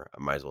anymore.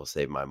 I might as well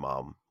save my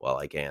mom while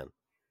I can.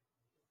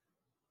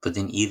 But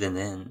then, even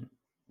then,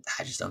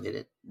 I just don't get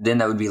it. Then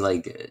that would be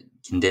like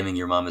condemning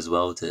your mom as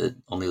well to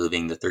only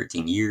living the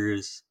 13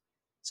 years.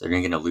 So you're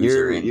going to lose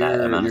her in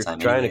that amount of You're time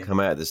trying to anyway. come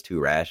at this too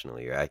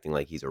rationally. You're acting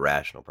like he's a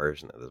rational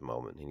person at this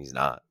moment, and he's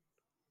not.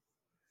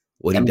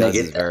 What he I mean, I does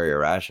is get that. very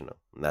irrational,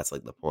 and that's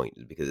like the point,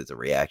 is because it's a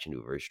reaction to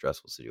a very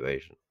stressful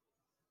situation.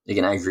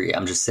 Again, I agree.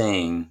 I'm just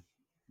saying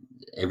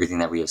everything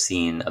that we have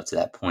seen up to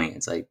that point,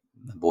 it's like,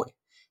 my boy.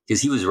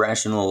 Because he was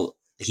rational.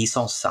 He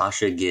saw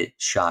Sasha get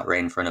shot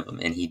right in front of him,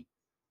 and he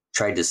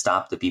tried to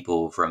stop the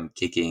people from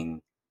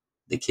kicking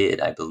the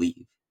kid, I believe,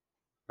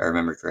 if I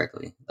remember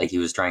correctly. Like, he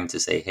was trying to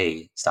say,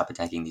 hey, stop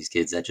attacking these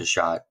kids that just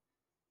shot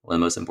one of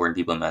the most important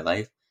people in my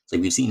life. It's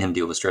like, we've seen him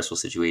deal with stressful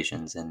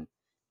situations and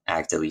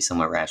act at least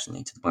somewhat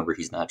rationally, to the point where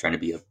he's not trying to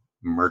be a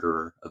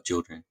murderer of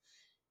children.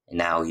 And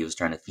now he was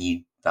trying to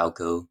feed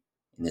Falco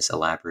in this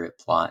elaborate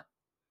plot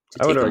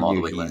to I would take him all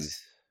the argue way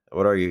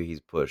west.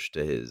 he's pushed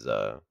to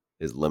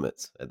his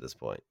limits at this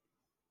point,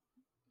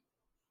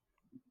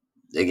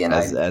 Again,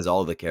 as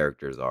all the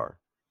characters are.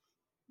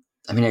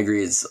 I mean, I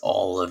agree it's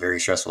all a very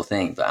stressful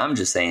thing, but I'm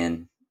just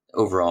saying,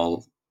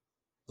 overall,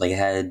 like, it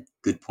had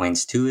good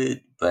points to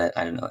it, but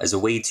I don't know. As a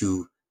way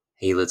to,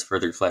 hey, let's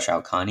further flesh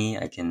out Connie,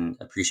 I can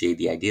appreciate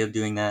the idea of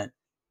doing that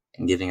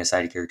and giving a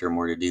side character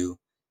more to do.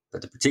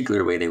 But the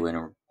particular way they went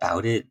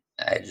about it,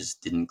 I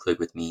just didn't click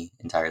with me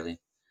entirely.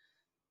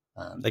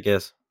 I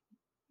guess.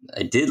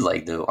 I did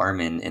like, though,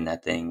 Armin in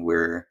that thing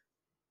where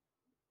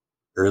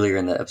earlier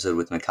in the episode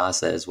with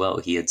Mikasa as well,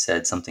 he had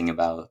said something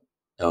about,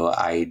 oh,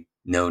 I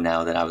know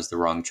now that I was the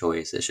wrong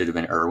choice. It should have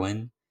been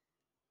Erwin.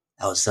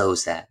 That was so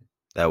sad.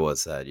 That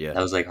was sad, yeah.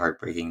 That was like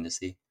heartbreaking to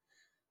see.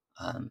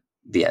 But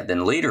yeah,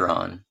 then later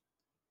on,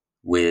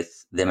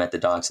 with them at the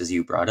docks, as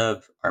you brought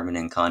up, Armin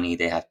and Connie,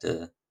 they have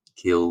to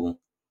kill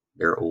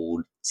their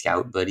old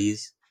scout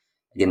buddies.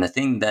 Again, the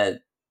thing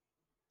that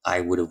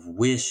I would have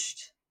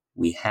wished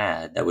we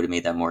had that would have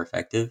made that more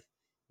effective,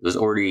 it was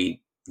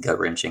already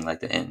gut-wrenching, like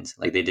the end.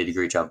 Like, they did a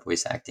great job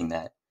voice acting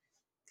that,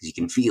 because you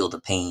can feel the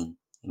pain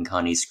in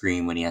Connie's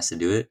scream when he has to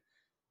do it.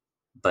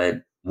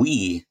 But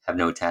we have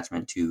no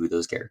attachment to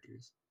those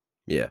characters.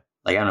 Yeah.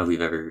 Like, I don't know if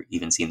we've ever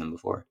even seen them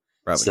before.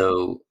 Probably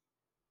So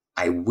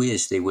not. I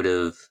wish they would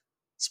have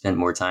spent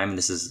more time. And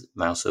this is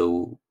my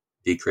also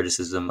big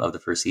criticism of the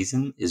first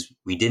season, is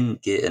we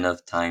didn't get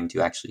enough time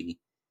to actually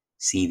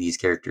see these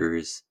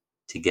characters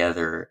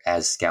together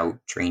as scout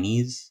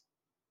trainees.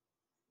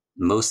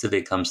 Most of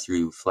it comes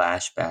through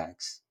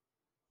flashbacks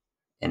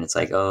And it's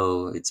like,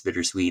 oh, it's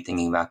bittersweet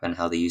thinking back on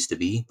how they used to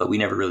be, but we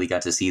never really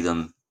got to see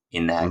them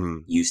in that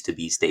used to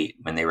be state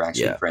when they were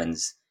actually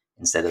friends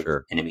instead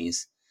of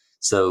enemies.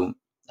 So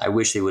I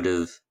wish they would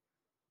have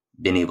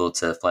been able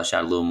to flesh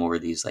out a little more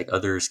of these like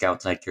other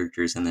scout side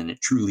characters, and then it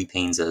truly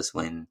pains us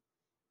when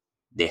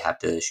they have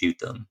to shoot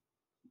them.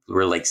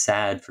 We're like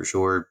sad for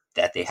sure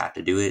that they have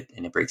to do it,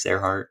 and it breaks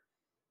their heart,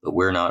 but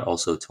we're not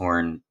also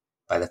torn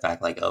by the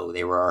fact like, oh,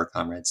 they were our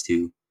comrades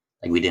too.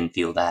 Like we didn't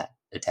feel that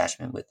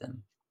attachment with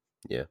them.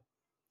 Yeah.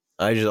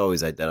 I just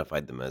always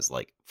identified them as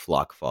like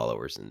flock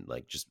followers and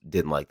like just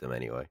didn't like them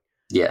anyway.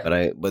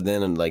 Yeah. But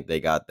then like they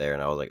got there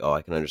and I was like, oh,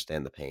 I can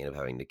understand the pain of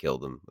having to kill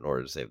them in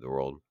order to save the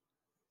world.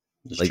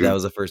 Like that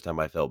was the first time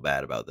I felt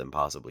bad about them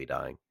possibly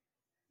dying.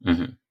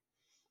 Mm-hmm.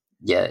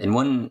 Yeah, and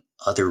one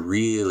other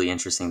really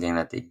interesting thing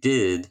that they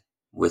did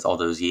with all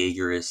those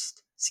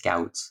Jaegerist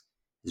scouts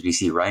is we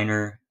see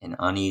Reiner and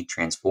Ani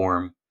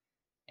transform,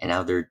 and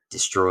now they're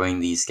destroying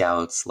these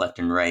scouts left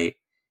and right.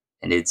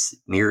 And it's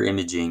mirror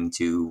imaging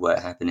to what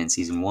happened in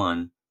season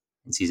 1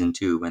 and season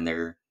 2 when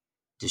they're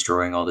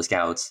destroying all the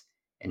scouts.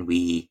 And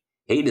we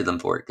hated them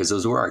for it because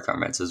those were our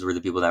comrades. Those were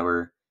the people that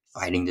were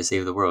fighting to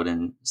save the world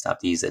and stop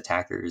these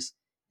attackers.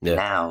 Yeah.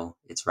 Now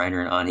it's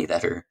Reiner and Ani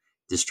that are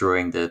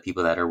destroying the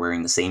people that are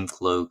wearing the same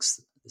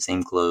cloaks, the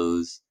same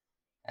clothes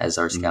as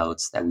our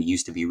scouts that we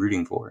used to be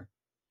rooting for.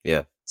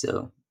 Yeah.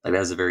 So like that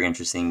was a very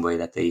interesting way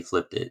that they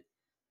flipped it.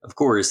 Of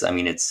course, I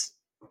mean, it's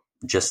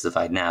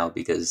justified now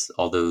because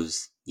all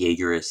those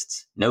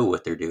Jaegerists know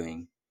what they're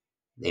doing.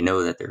 They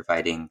know that they're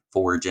fighting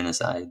for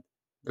genocide.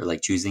 They're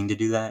like choosing to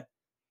do that.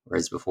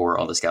 Whereas before,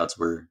 all the scouts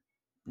were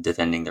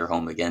defending their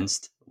home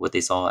against what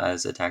they saw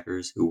as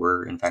attackers who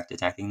were in fact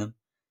attacking them.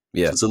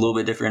 Yeah. So it's a little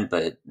bit different,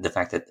 but the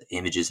fact that the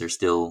images are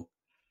still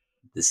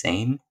the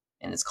same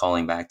and it's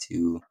calling back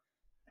to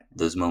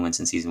those moments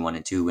in season 1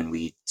 and 2 when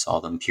we saw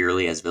them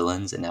purely as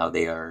villains and now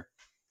they are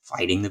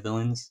fighting the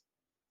villains.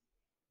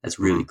 That's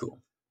really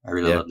cool. I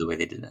really love the way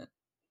they did that.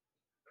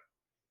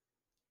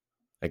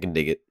 I can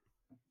dig it.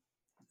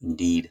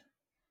 Indeed.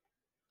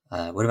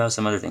 What about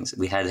some other things?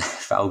 We had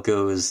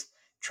Falco's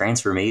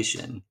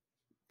transformation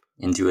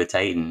into a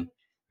Titan.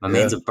 My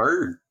man's a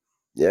bird.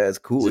 Yeah, it's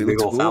cool. He's a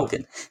big old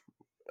falcon.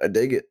 I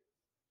dig it.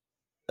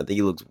 I think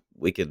he looks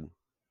wicked.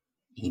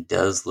 He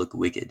does look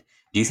wicked.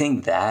 Do you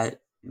think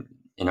that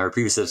in our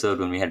previous episode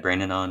when we had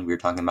Brandon on, we were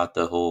talking about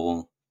the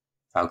whole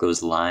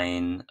Falco's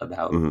line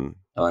about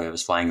how I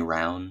was flying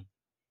around?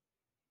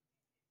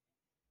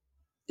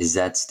 Is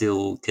that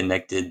still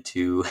connected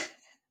to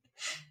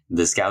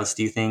the scouts,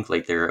 do you think?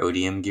 Like their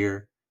ODM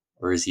gear?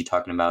 Or is he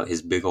talking about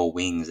his big old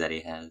wings that he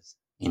has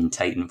in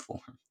Titan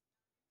form?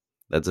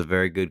 That's a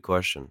very good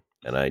question.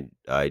 And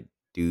I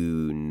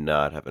do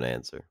not have an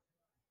answer.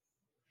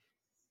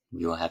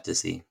 We will have to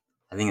see.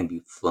 I think it'd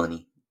be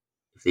funny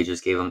if they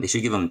just they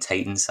should give him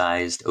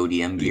Titan-sized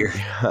ODM gear.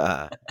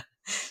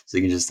 So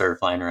he can just start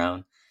flying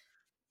around.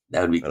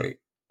 That would be great.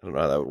 I don't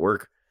know how that would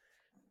work.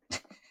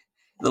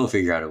 They'll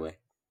figure out a way.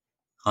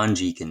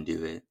 Hanji can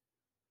do it.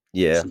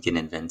 Yeah. She can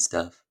invent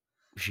stuff.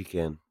 She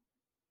can.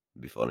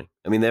 It'd be funny.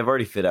 I mean, they've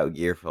already fit out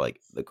gear for like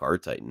the car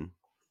Titan.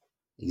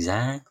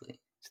 Exactly.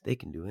 So they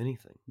can do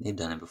anything. They've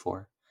done it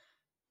before.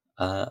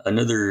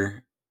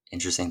 Another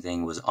interesting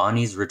thing was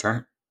Ani's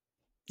return.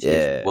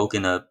 She's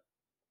woken up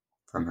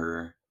from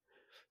her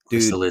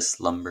chrysalis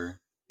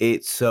slumber.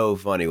 It's so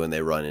funny when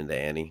they run into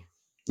Annie.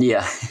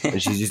 Yeah.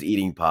 And she's just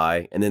eating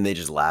pie, and then they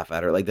just laugh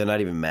at her. Like, they're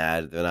not even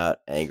mad. They're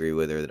not angry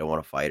with her. They don't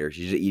want to fight her.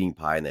 She's just eating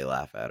pie, and they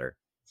laugh at her.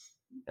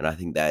 And I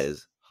think that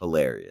is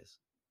hilarious.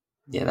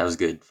 Yeah, that was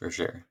good, for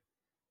sure.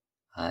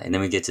 And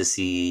then we get to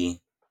see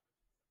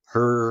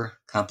her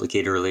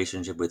complicated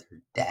relationship with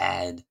her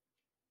dad,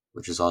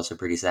 which is also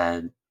pretty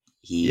sad.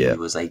 He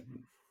was, like,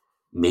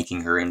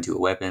 making her into a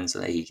weapon so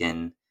that he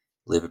can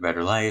live a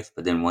better life.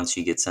 But then once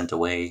she gets sent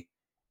away,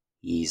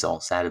 he's all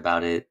sad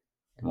about it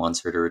and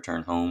wants her to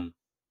return home.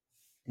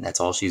 And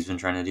that's all she's been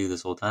trying to do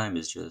this whole time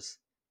is just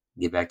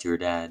get back to her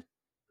dad,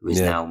 who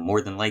is now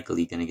more than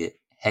likely going to get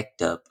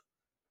hecked up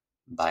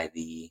by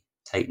the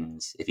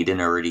Titans if he didn't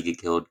already get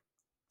killed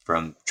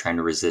from trying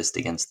to resist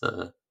against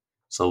the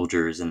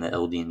soldiers in the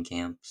Eldian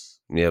camps.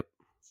 Yep.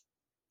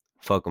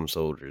 Fuck them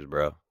soldiers,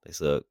 bro. They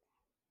suck.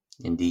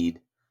 Indeed.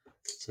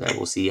 So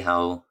we'll see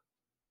how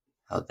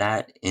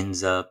that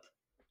ends up.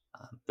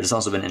 But it's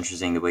also been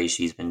interesting the way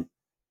she's been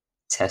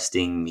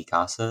testing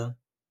Mikasa,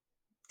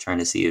 trying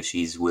to see if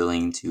she's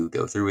willing to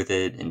go through with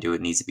it and do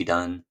what needs to be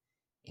done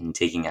in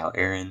taking out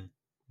Eren.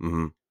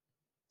 Mm-hmm.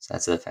 So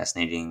that's a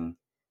fascinating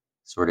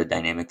sort of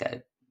dynamic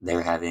that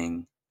they're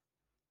having.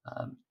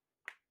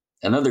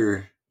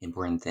 Another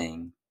important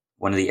thing,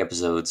 one of the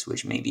episodes,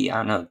 which maybe, I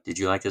don't know, did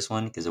you like this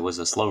one? Because it was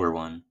a slower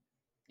one.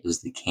 It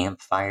was the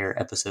campfire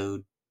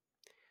episode.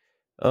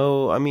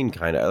 Oh, I mean,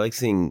 kind of. I like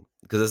seeing,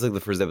 because that's like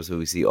the first episode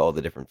we see all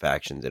the different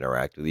factions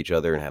interact with each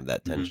other and have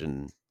that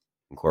tension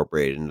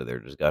incorporated into their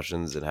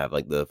discussions and have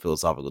like the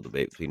philosophical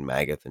debate between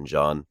Magath and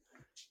Jean.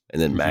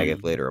 And then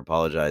Magath later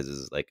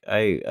apologizes. Like,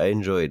 I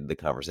enjoyed the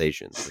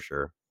conversations for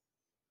sure.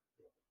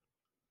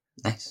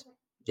 Nice.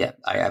 Yeah,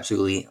 I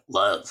absolutely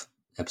love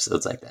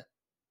episodes like that,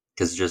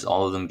 because just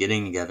all of them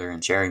getting together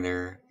and sharing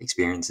their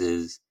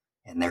experiences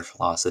and their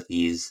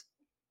philosophies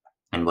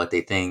and what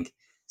they think.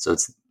 So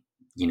it's,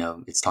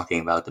 it's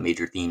talking about the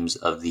major themes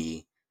of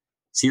the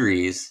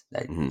series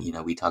that,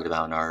 we talked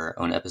about in our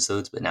own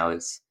episodes, but now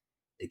it's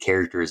the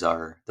characters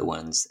are the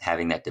ones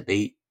having that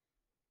debate.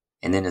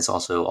 And then it's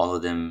also all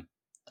of them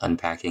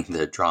unpacking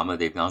the drama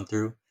they've gone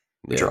through,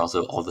 which are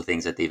also all the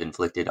things that they've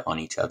inflicted on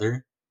each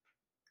other.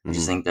 I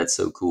just think that's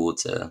so cool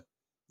to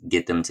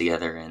get them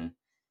together and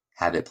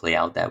have it play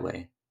out that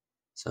way.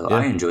 So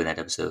I enjoyed that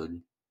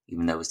episode,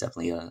 even though it was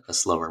definitely a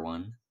slower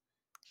one.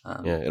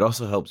 It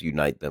also helps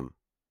unite them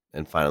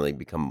and finally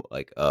become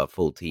like a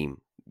full team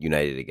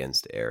united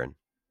against Eren,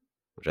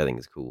 which I think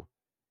is cool.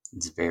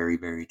 It's very,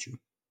 very true.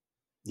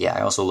 Yeah,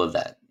 I also love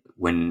that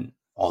when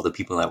all the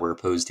people that were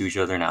opposed to each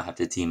other now have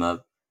to team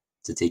up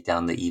to take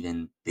down the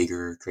even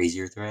bigger,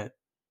 crazier threat.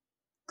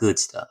 Good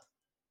stuff.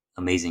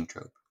 Amazing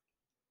trope.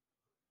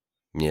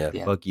 Yeah,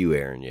 fuck you,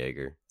 Eren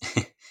Yeager.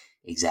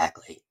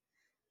 Exactly.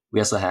 We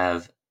also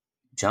have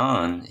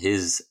John,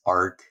 his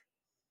arc,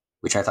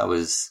 which I thought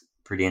was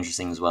pretty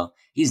interesting as well.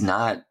 He's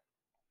not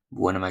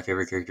one of my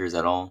favorite characters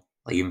at all.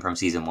 Like even from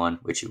season 1,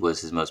 which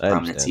was his most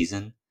prominent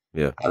season.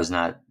 Yeah. I was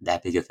not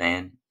that big a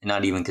fan. And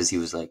not even because he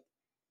was like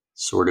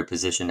sort of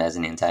positioned as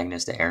an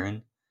antagonist to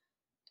Eren.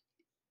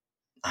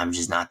 I'm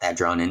just not that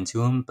drawn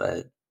into him,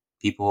 but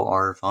people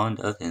are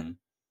fond of him.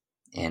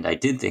 And I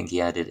did think he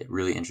had a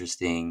really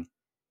interesting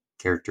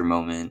character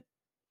moment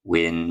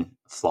when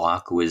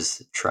Flock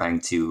was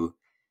trying to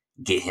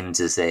get him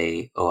to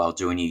say, "Oh, I'll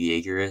join you,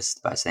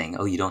 Jaegerist," by saying,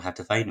 "Oh, you don't have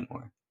to fight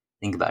anymore.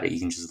 Think about it. You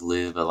can just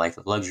live a life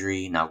of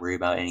luxury, not worry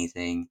about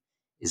anything.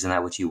 Isn't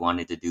that what you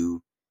wanted to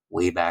do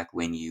way back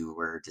when you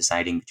were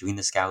deciding between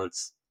the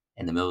scouts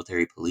and the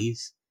military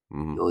police?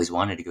 You always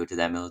wanted to go to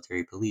that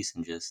military police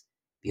and just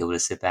be able to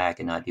sit back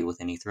and not deal with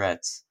any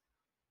threats."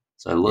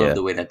 So I love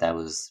the way that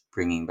was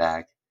bringing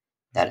back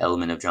that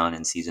element of John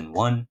in season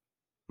 1.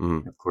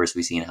 And of course,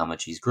 we've seen how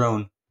much he's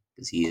grown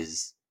because he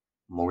is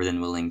more than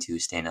willing to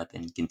stand up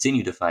and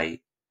continue to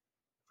fight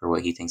for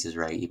what he thinks is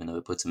right, even though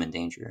it puts him in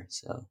danger.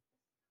 So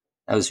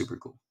that was super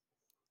cool.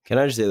 Can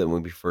I just say that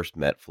when we first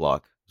met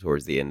Flock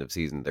towards the end of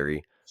season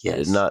 3, yes. I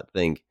did not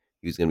think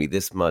he was going to be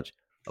this much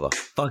of a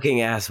fucking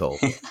asshole.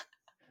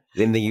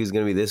 Didn't think he was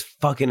going to be this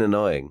fucking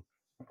annoying.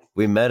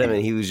 We met him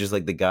and he was just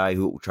like the guy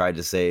who tried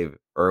to save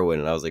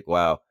Erwin. And I was like,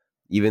 wow,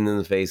 even in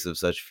the face of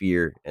such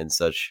fear and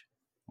such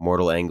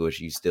mortal anguish,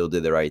 you still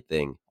did the right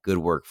thing. Good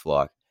work,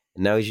 Flock.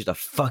 And now he's just a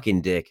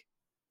fucking dick.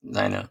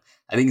 I know.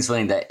 I think it's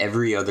funny that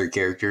every other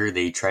character,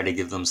 they try to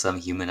give them some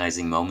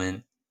humanizing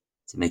moment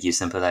to make you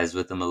sympathize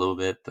with them a little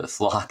bit, but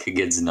Flock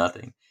gets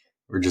nothing.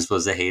 We're just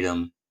supposed to hate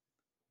him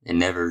and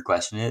never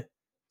question it.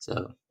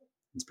 So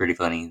it's pretty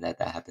funny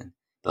that happened.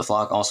 But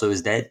Flock also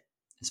is dead.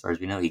 As far as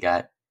we know, he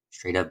got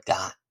straight up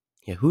got.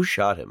 Yeah, who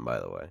shot him, by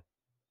the way?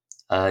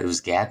 It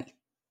was Gabby.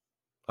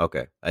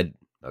 Okay.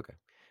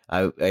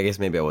 I guess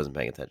maybe I wasn't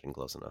paying attention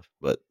close enough,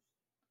 but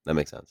that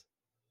makes sense.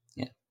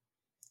 Yeah.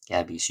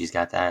 Gabby, she's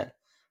got that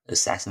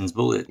assassin's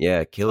bullet.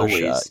 Yeah, killer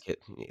shot.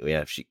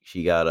 Yeah,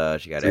 she got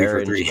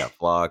Eren, she got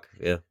Flock.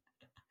 Yeah.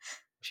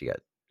 She got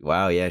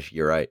wow, yeah,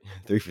 you're right.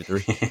 3 for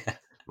 3.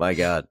 My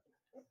God.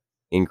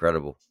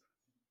 Incredible.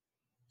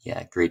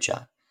 Yeah, great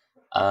shot.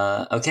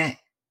 Okay.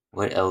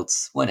 What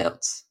else?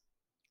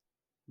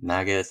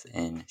 Magath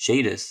and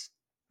Shadis,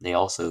 they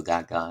also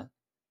got.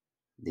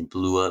 They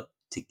blew up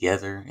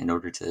together in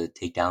order to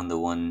take down the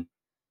one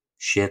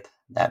ship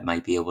that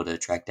might be able to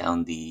track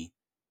down the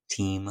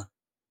team,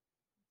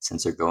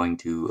 since they're going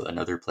to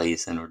another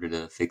place in order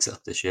to fix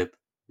up the ship,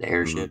 the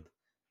airship.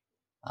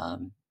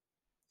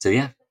 So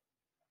yeah,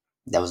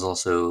 that was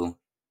also,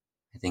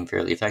 I think,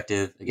 fairly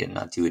effective. Again,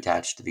 not too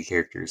attached to the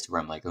characters to where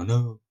I'm like, oh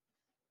no.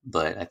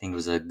 But I think it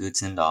was a good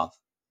send-off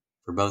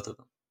for both of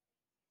them.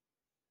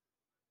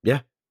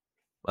 Yeah.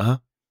 Uh-huh.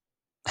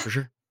 For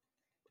sure.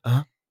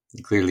 Uh-huh.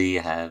 You clearly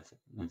have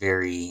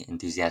very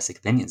enthusiastic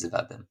opinions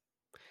about them.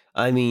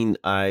 I mean,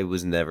 I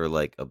was never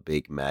like a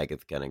big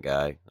Magath kind of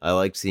guy. I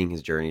liked seeing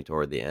his journey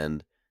toward the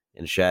end,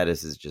 and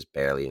Shadis is just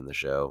barely in the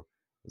show.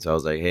 And so I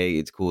was like, hey,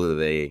 it's cool that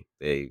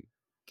they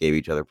gave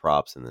each other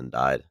props and then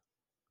died,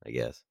 I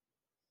guess.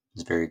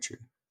 It's very true.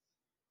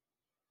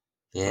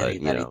 Very,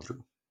 but, very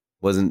true.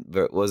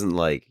 Wasn't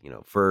like,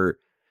 for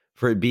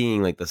it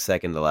being like the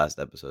second to last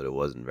episode, it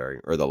wasn't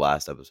or the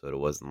last episode, it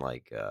wasn't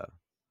like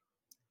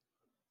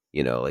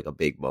like a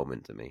big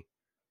moment to me.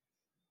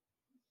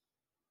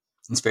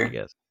 It's fair. I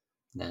guess.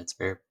 That's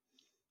fair.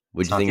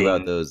 What'd you think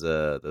about those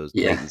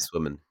Titans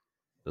swimming?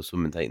 Those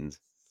swimming Titans.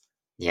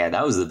 Yeah,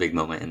 that was the big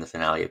moment in the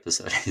finale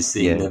episode,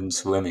 seeing them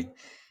swimming.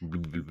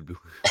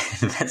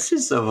 That's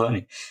just so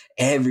funny.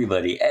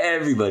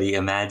 Everybody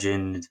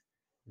imagined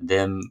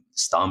them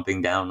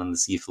stomping down on the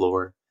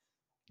seafloor.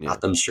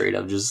 Not them straight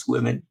up just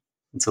swimming.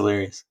 It's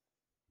hilarious.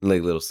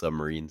 Like little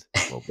submarines.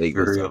 Well, big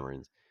little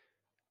submarines.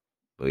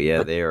 But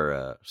yeah, they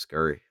are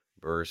scurry.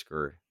 Burr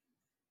scurry.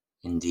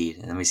 Indeed.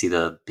 And then we see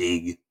the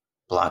big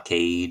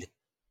blockade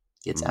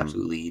gets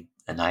absolutely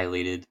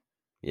annihilated.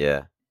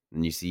 Yeah.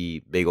 and you see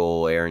big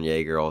old Eren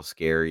Yeager all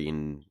scary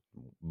and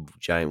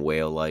giant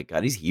whale like.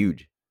 God, he's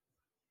huge.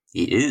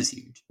 He is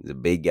huge. He's a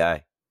big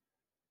guy.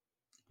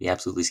 Be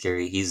absolutely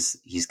scary. He's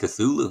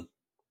Cthulhu.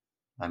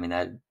 I mean,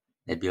 that'd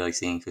be like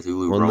seeing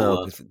Cthulhu Well, roll no,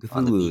 up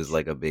on the Cthulhu is beach.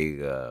 like a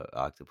big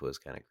octopus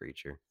kind of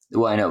creature.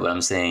 Well, I know, but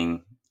I'm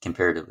saying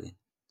comparatively,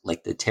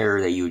 like the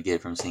terror that you would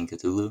get from seeing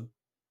Cthulhu,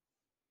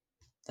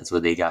 that's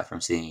what they got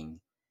from seeing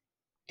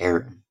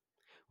Eren,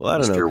 Well, I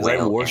don't know, Mr. because I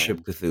Whale worship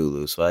Eren.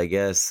 Cthulhu, so I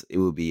guess it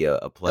would be a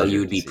Oh, pleasure you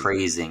would to be see.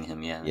 praising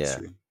him. Yeah, that's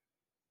true.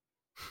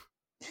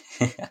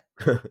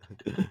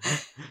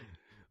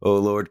 Oh,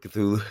 Lord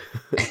Cthulhu.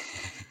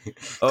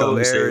 Oh,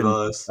 Come save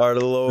Eren, us. our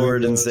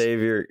Lord Save and us.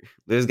 Savior.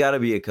 There's got to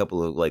be a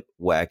couple of like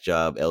whack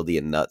job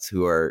Eldian nuts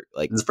who are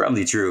like, It's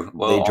probably true. they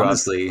Well, dropped.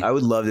 honestly, I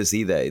would love to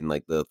see that in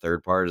like the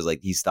third part is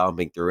like he's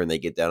stomping through and they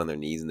get down on their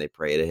knees and they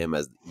pray to him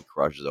as he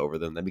crushes over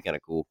them. That'd be kind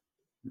of cool.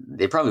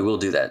 they probably will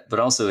do that. But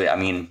also, I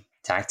mean,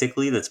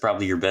 tactically, that's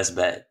probably your best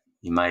bet.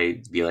 You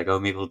might be like, oh,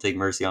 maybe he'll take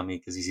mercy on me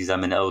because he sees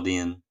I'm an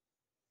Eldian.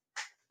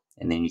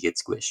 And then you get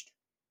squished.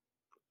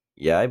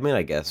 Yeah, I mean,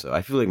 I guess so.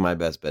 I feel like my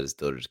best bet is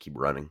still to just keep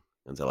running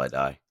until I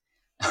die.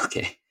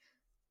 Okay.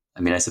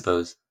 I mean, I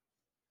suppose.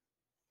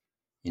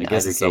 I In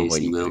guess either at some case,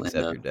 point you you could will end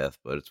accept up. your death,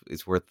 but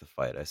it's worth the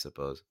fight, I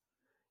suppose.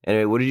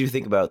 Anyway, what did you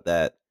think about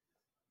that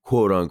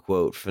quote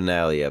unquote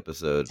finale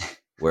episode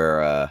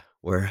where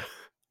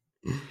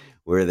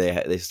where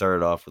they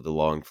started off with a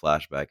long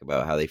flashback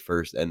about how they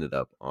first ended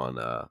up on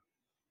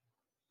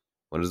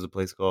what is the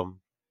place called?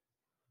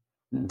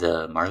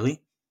 The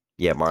Marley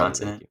Yeah, Marley.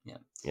 Thank continent. you. Yeah.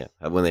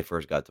 Yeah, when they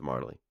first got to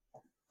Marley.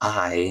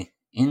 I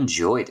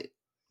enjoyed it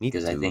Me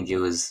because I think it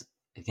too. was,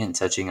 again,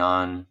 touching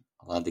on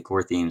a lot of the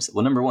core themes.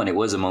 Well, number one, it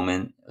was a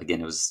moment, again,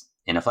 it was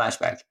in a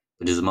flashback,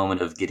 but it was a moment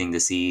of getting to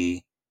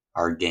see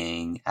our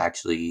gang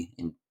actually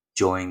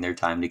enjoying their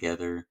time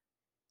together,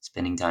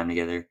 spending time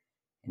together.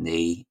 And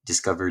they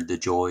discovered the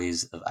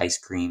joys of ice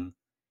cream.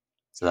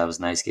 So that was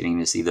nice getting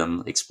to see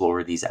them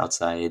explore these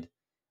outside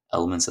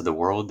elements of the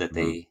world that Mhm.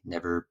 they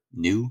never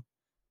knew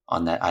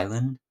on that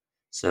island.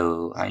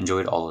 So I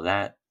enjoyed all of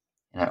that.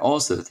 And I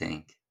also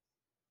think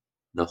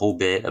the whole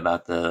bit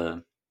about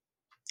the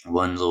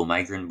one little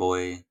migrant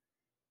boy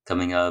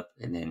coming up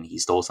and then he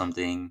stole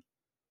something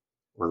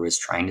or was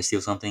trying to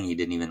steal something. He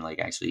didn't even like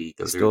actually He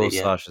go through with stole it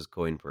yet. Sasha's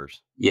coin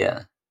purse.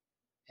 Yeah.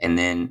 And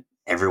then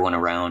everyone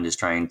around is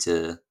trying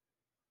to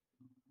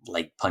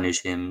like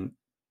punish him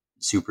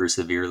super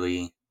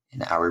severely.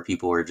 And our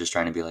people are just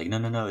trying to be like, no,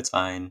 no, no, it's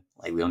fine.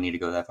 Like, we don't need to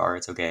go that far.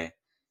 It's okay.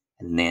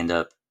 And then they end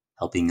up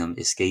helping him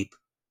escape.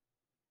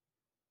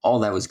 All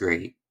that was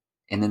great.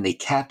 And then they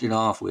capped it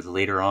off with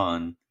later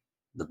on,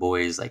 the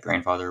boys, like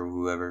grandfather or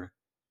whoever,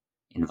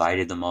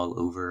 invited them all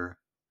over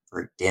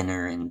for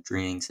dinner and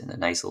drinks and a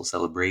nice little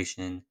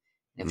celebration. And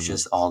it was Mm-hmm.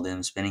 just all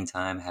them spending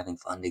time, having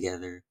fun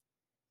together.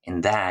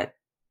 And that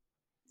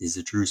is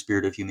the true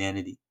spirit of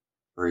humanity,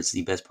 or it's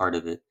the best part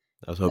of it.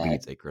 I was hoping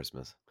you'd That say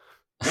Christmas.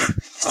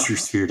 the true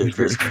spirit of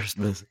Spirit of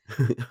Christmas.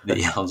 Christmas.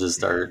 They all just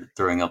start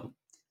throwing up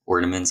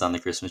ornaments on the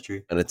Christmas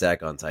tree. An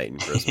Attack on Titan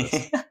Christmas.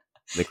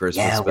 The Christmas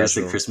Yeah, where's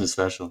the special. Christmas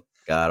special?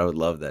 God, I would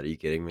love that. Are you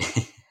kidding me?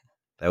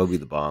 That would be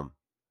the bomb.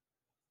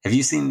 Have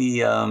you seen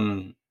the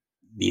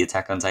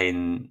Attack on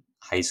Titan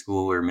high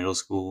school or middle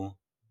school,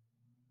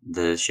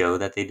 the show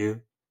that they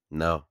do?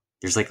 No.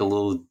 There's like a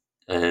little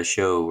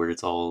show where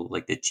it's all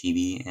like the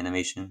chibi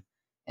animation,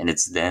 and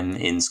it's them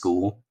in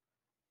school,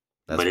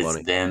 That's but it's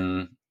funny.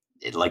 them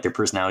like their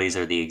personalities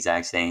are the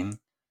exact same.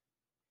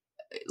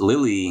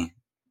 Lily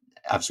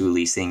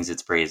absolutely sings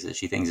its praises.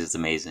 She thinks it's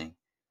amazing.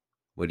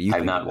 What do you I've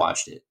think of not it?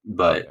 watched it, Oh,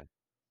 but okay.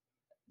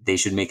 they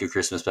should make a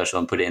Christmas special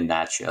and put it in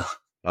that show.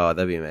 Oh,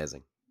 that'd be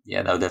amazing.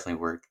 Yeah, that would definitely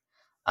work.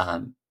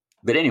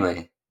 But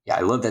anyway, yeah,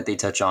 I love that they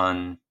touch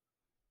on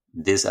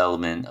this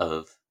element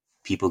of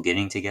people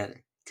getting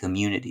together,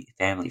 community,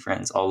 family,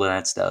 friends, all of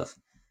that stuff,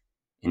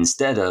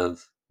 instead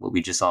of what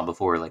we just saw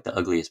before, like the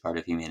ugliest part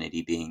of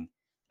humanity being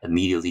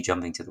immediately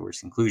jumping to the worst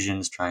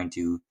conclusions, trying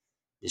to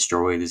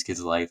destroy this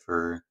kid's life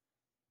for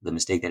the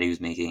mistake that he was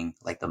making,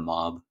 like the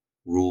mob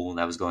rule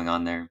that was going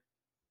on there.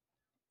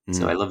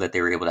 So I Mm. love that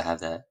they were able to have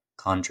that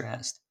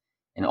contrast.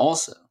 And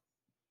also,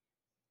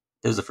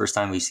 that was the first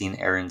time we've seen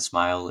Eren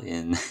smile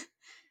in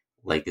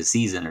like a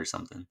season or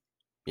something.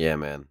 Yeah,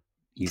 man.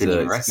 You He's couldn't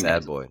even a sad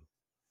recognize him. boy.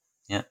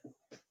 Yeah.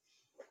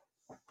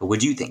 But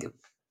what'd you think of it?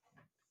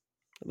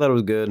 I thought it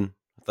was good.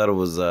 I thought it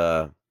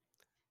was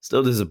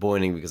still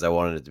disappointing because I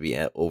wanted it to be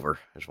over.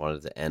 I just wanted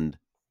it to end.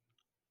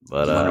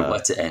 But You wanted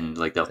what to end,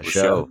 like the the whole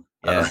show? show.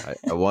 Yeah,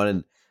 I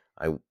wanted.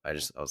 I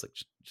was like,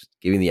 just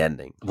give me the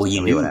ending. Well, Just you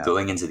tell me what knew happened.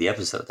 going into the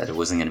episode that it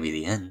wasn't going to be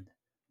the end.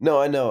 No,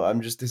 I know.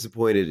 I'm just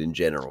disappointed in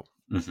general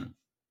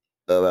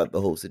about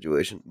the whole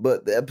situation.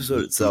 But the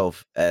episode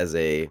itself, as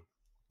a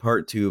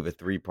part 2 of a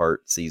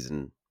 3-part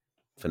season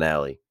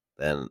finale,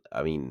 then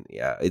I mean,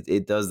 yeah,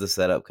 it does the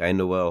setup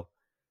kind of well.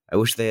 I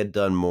wish they had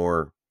done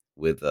more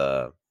with.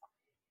 I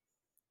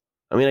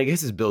mean, I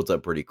guess it's built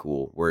up pretty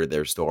cool where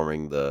they're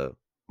storming the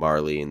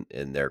Marley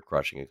and they're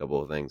crushing a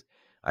couple of things.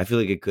 I feel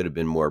like it could have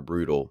been more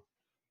brutal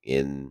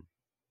in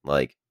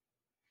like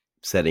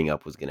setting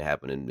up was going to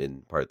happen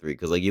in part 3.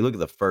 Because like you look at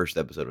the first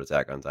episode of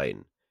Attack on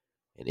Titan,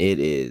 and it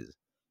is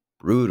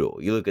brutal.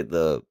 You look at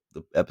the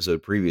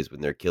episode previous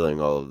when they're killing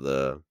all of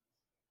the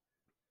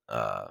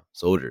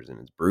soldiers, and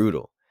it's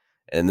brutal.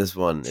 And this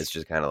one, it's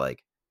just kind of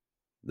like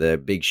the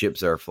big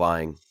ships are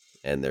flying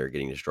and they're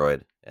getting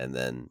destroyed, and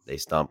then they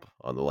stomp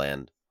on the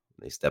land,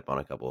 they step on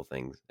a couple of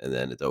things, and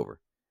then it's over.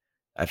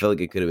 I feel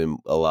like it could have been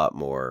a lot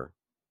more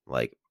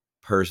like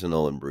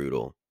personal and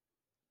brutal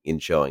in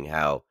showing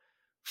how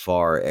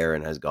far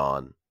Eren has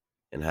gone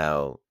and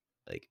how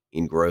like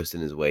engrossed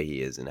in his way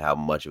he is and how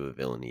much of a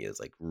villain he is.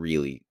 Like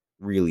really,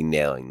 really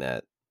nailing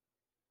that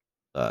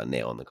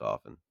nail in the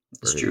coffin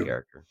for It's his true.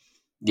 character.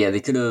 Yeah,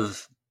 they could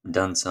have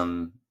done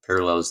some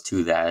parallels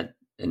to that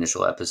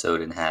initial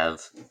episode and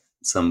have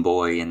some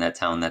boy in that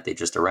town that they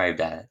just arrived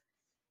at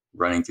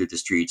running through the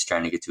streets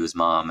trying to get to his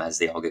mom as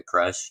they all get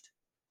crushed.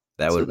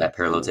 That would that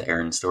parallel cool. to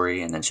Eren's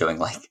story, and then showing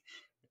like,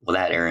 well,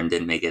 that Eren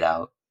didn't make it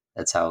out.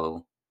 That's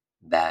how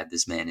bad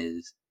this man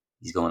is.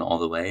 He's going all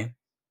the way.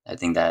 I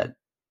think that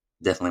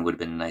definitely would have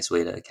been a nice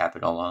way to cap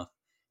it all off.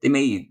 They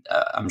may,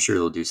 I'm sure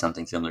they'll do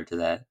something similar to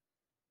that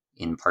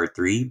in part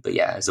 3, but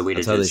yeah, as a way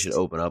That's to how just, they should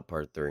open up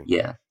part 3.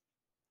 Yeah,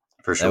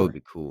 for sure. That would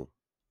be cool.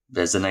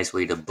 That's a nice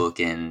way to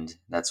bookend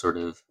that sort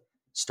of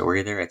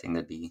story there. I think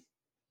that'd be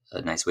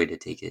a nice way to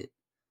take it.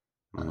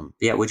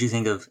 Yeah, what'd you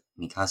think of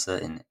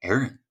Mikasa and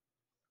Eren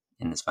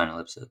in this final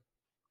episode?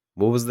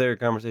 What was their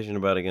conversation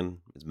about again?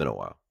 It's been a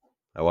while.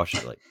 I watched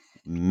it like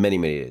many,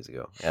 many days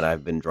ago, and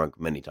I've been drunk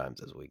many times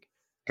this week.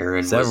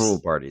 Several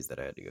parties that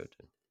I had to go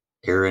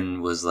to.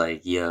 Eren was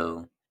like,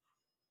 yo,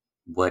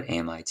 what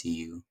am I to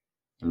you?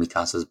 And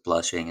Mikasa's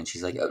blushing, and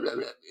she's like,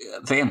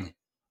 family.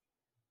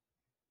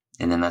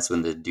 And then that's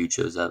when the dude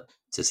shows up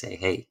to say,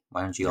 hey,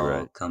 why don't you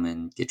all come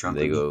and get drunk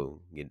with me? They go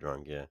get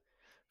drunk, yeah.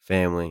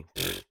 Family.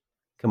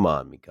 Come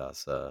on,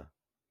 Mikasa.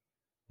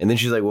 And then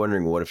she's like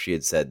wondering what if she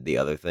had said the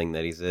other thing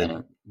that he said. I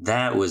know.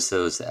 That was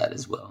so sad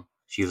as well.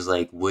 She was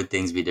like, would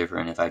things be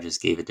different if I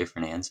just gave a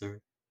different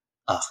answer?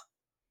 Ugh.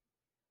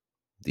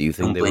 Do you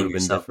think they would have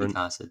been different?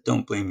 Mikasa.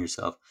 Don't blame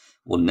yourself.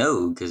 Well,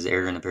 no, because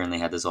Eren apparently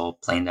had this all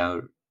planned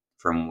out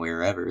from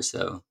wherever,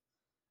 so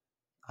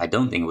I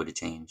don't think it would have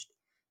changed.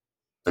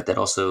 But that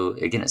also,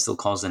 again, it still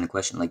calls into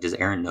question, like, does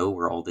Eren know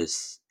where all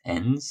this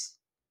ends?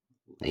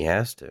 He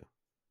has to.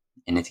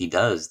 And if he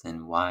does,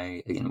 then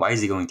why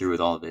is he going through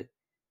with all of it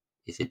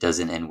if it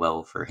doesn't end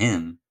well for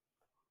him?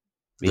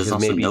 Because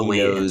there's also no way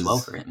it ends well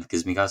for him,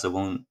 because Mikasa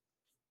won't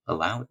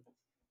allow it.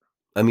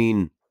 I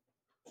mean,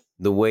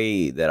 the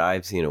way that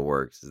I've seen it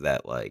works is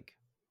that, like,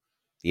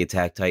 the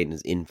Attack Titan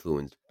is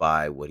influenced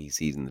by what he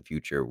sees in the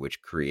future,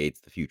 which creates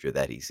the future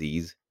that he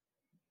sees.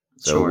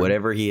 So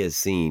whatever he has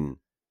seen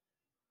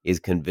is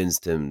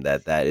convinced him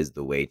that that is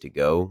the way to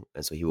go,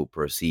 and so he will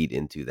proceed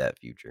into that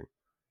future.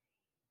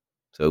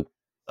 So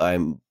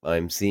I'm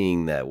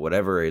seeing that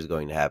whatever is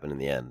going to happen in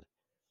the end,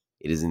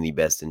 it is in the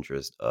best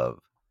interest of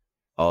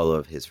all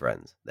of his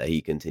friends that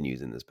he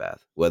continues in this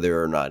path,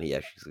 whether or not he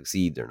actually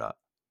succeeds or not.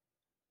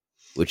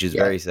 Which is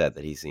very sad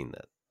that he's seen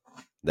that.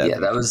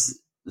 That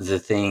was the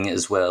thing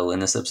as well. In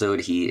this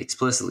episode, he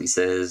explicitly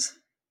says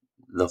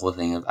the whole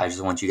thing of, I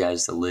just want you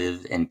guys to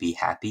live and be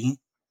happy.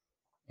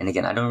 And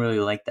again, I don't really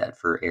like that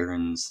for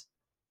Eren's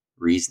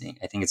reasoning.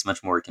 I think it's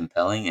much more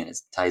compelling, and it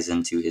ties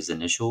into his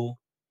initial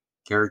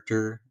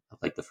character of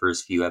like the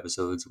first few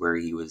episodes where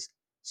he was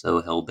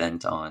so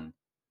hell-bent on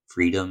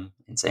freedom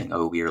and saying,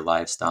 oh, we are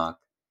livestock,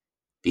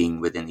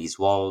 being within these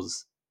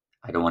walls.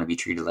 I don't want to be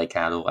treated like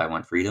cattle. I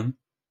want freedom.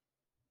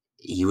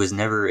 He was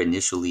never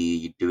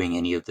initially doing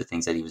any of the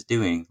things that he was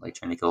doing, like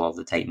trying to kill all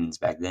the Titans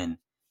back then,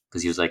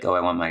 because he was like, oh,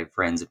 I want my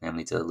friends and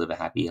family to live a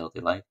happy, healthy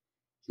life.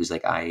 He was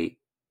like, I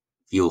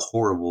feel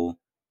horrible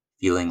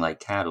feeling like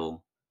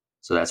cattle,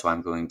 so that's why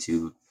I'm going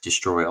to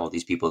destroy all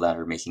these people that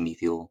are making me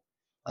feel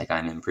like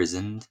I'm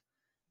imprisoned.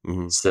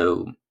 Mm-hmm.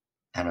 So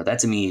I don't know, that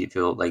to me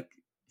feels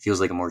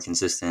like a more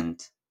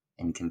consistent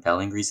and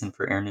compelling reason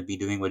for Eren to be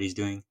doing what he's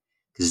doing,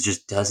 because it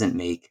just doesn't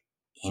make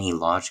any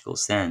logical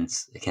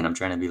sense. Again, I'm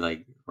trying to be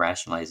like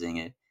rationalizing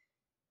it,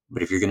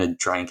 but if you're going to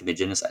try and commit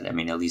genocide, I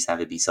mean, at least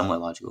have it be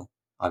somewhat logical.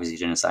 Obviously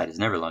genocide is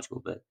never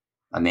logical, but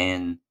a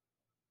man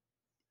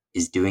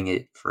is doing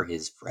it for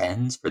his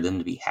friends, for them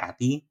to be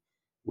happy,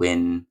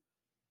 when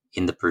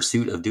in the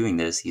pursuit of doing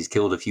this, he's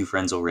killed a few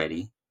friends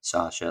already.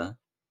 Sasha,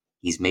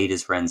 he's made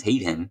his friends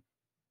hate him.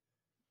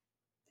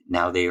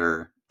 Now they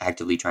are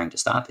actively trying to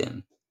stop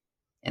him,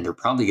 and they're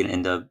probably going to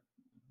end up,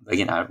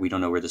 again, we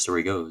don't know where the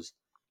story goes,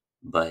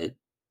 but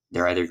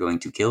they're either going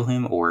to kill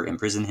him or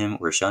imprison him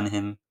or shun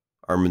him.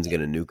 Armin's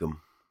going to nuke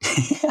him.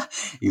 Yeah,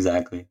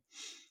 exactly.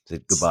 Say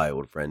goodbye,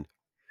 old friend.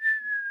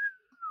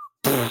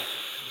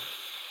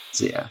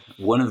 So yeah,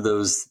 one of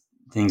those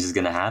things is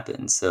going to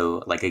happen.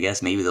 So like, I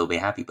guess maybe they'll be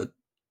happy, but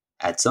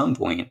at some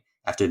point,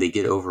 after they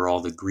get over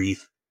all the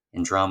grief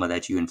and trauma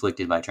that you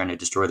inflicted by trying to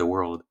destroy the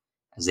world,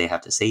 as they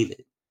have to save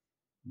it.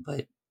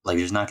 But like,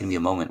 there's not going to be a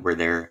moment where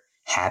they're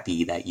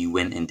happy that you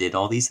went and did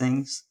all these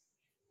things.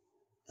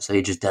 So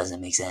it just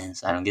doesn't make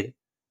sense. I don't get it.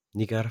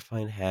 You got to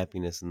find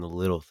happiness in the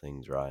little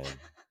things, Ryan.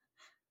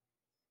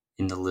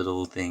 in the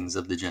little things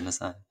of the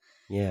genocide.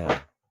 Yeah.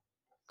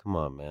 Come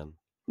on, man.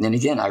 And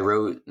again, I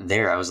wrote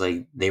there, I was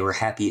like, they were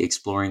happy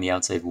exploring the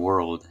outside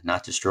world,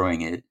 not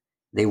destroying it.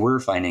 They were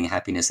finding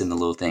happiness in the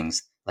little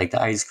things, like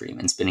the ice cream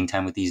and spending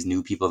time with these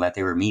new people that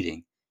they were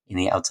meeting in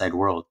the outside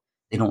world.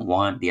 They don't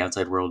want the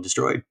outside world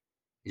destroyed.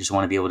 They just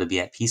want to be able to be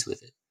at peace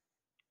with it.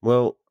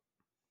 Well,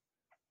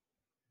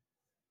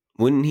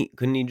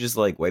 couldn't he just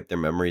like wipe their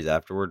memories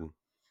afterward?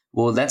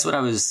 Well, that's what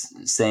I was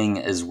saying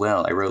as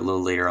well. I wrote a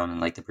little later on in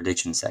like the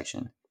prediction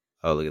section.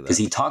 Oh, look at that. Because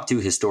he talked to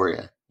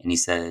Historia and he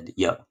said,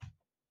 yo,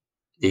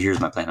 here's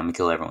my plan. I'm going to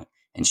kill everyone.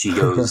 And she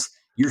goes,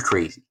 you're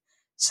crazy.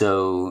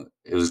 So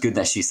it was good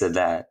that she said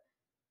that.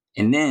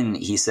 And then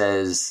he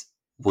says,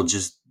 we'll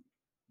just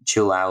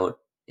chill out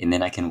and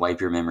then I can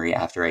wipe your memory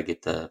after I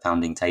get the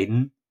founding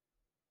titan.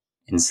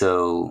 And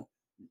so,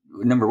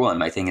 number one,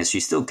 my thing is she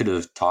still could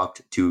have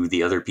talked to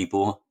the other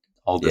people,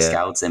 all the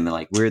scouts, and been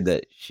like, weird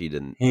that she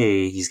didn't.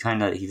 Hey, he was trying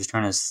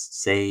to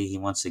say he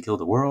wants to kill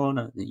the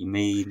world. You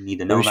may need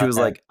to know. Maybe she was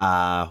that.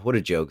 Like, what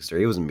a jokester.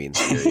 He wasn't being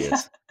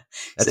serious.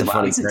 That's a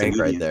funny prank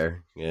right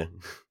there. Yeah.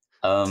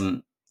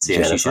 So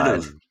yeah, she should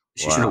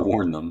have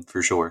warned them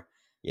for sure.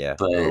 Yeah.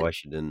 But why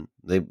she didn't?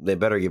 They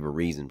better give a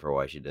reason for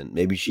why she didn't.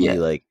 Maybe she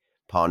like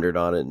pondered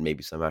on it, and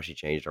maybe somehow she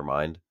changed her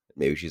mind.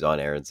 Maybe she's on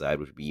Eren's side,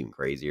 which would be even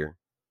crazier.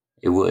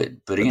 It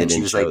would, but again, she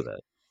was like,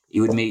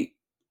 it would make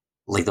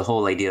like the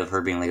whole idea of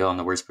her being like, "Oh, I'm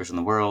the worst person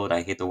in the world.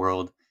 I hate the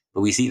world."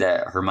 But we see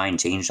that her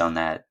mind changed on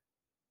that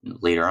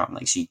later on.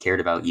 Like she cared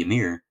about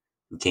Ymir,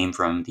 who came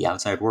from the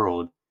outside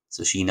world,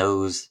 so she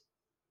knows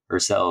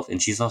herself, and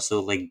she's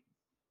also like,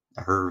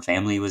 her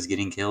family was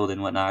getting killed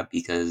and whatnot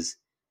because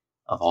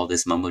of all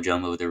this mumbo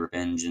jumbo, the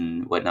revenge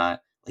and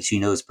whatnot. Like she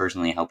knows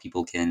personally how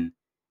people can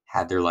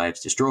have their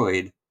lives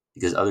destroyed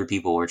because other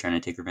people were trying to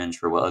take revenge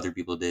for what other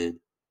people did,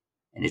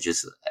 and it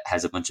just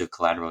has a bunch of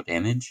collateral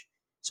damage.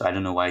 So I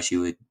don't know why she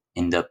would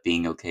end up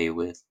being okay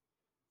with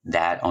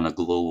that on a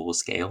global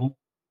scale.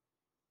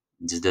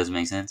 It just doesn't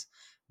make sense.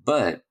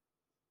 But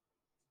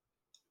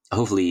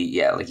hopefully,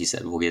 yeah, like you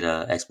said, we'll get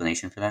an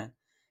explanation for that.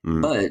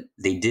 But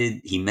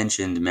he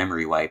mentioned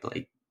memory wipe,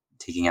 like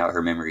taking out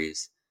her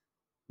memories,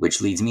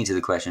 which leads me to the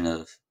question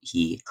of,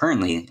 he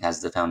currently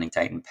has the founding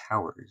titan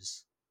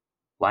powers.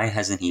 Why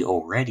hasn't he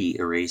already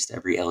erased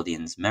every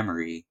Eldian's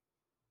memory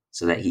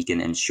so that he can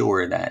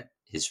ensure that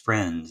his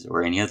friends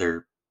or any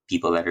other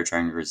people that are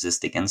trying to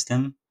resist against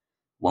him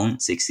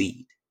won't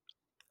succeed?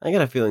 I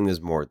got a feeling there's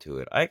more to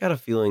it. I got a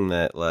feeling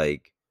that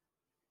like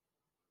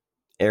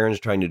Eren's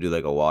trying to do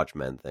like a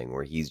Watchmen thing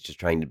where he's just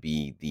trying to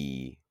be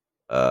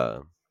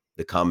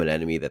the common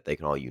enemy that they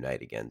can all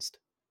unite against.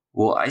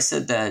 Well, I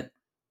said that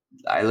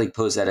I like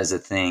pose that as a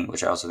thing,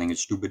 which I also think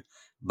is stupid,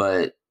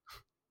 but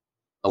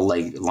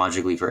like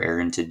logically for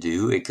Eren to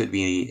do, it could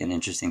be an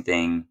interesting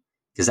thing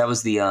because that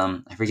was the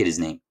I forget his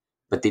name,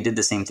 but they did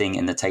the same thing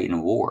in the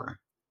Titan War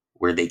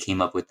where they came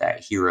up with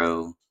that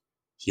hero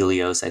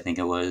Helios, I think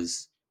it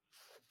was,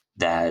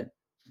 that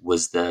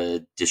was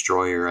the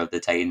destroyer of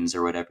the Titans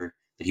or whatever,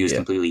 but he was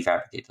completely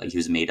fabricated, like he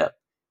was made up.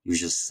 He was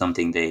just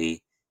something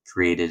they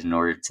created in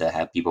order to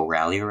have people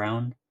rally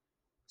around.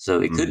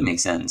 So it could make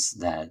sense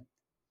that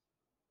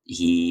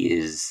he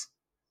is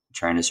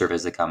trying to serve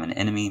as a common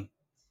enemy,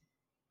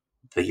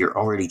 but you're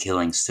already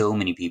killing so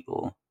many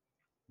people.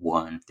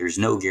 One, there's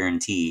no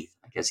guarantee,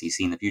 I guess he's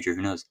seen the future,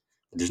 who knows,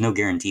 but there's no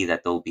guarantee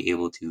that they'll be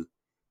able to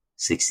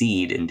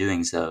succeed in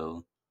doing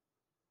so.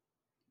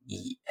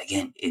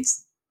 Again,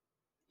 it's,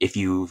 if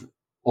you've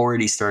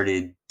already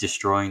started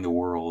destroying the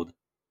world,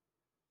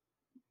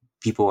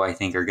 people I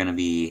think are going to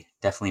be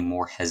definitely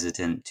more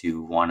hesitant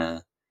to want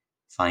to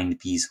find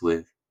peace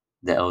with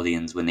the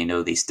Eldians when they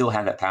know they still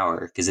have that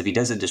power. Because if he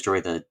doesn't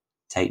destroy the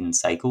Titan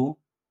cycle,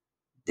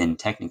 then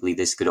technically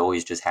this could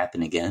always just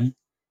happen again.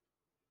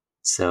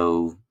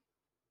 So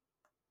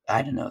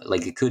I don't know.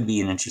 Like it could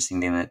be an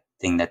interesting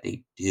thing that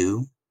they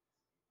do,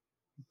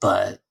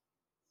 but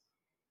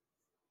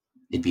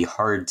it'd be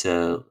hard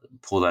to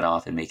pull that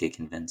off and make it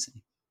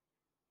convincing.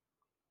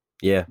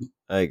 Yeah,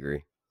 I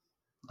agree.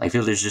 I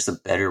feel there's just a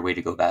better way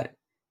to go about it.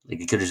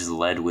 Like it could have just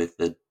led with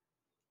the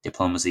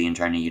diplomacy and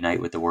trying to unite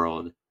with the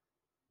world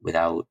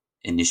without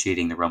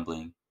initiating the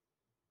rumbling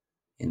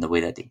in the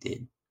way that they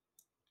did.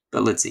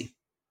 But let's see.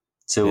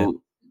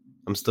 So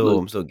I'm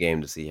still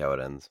game to see how it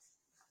ends.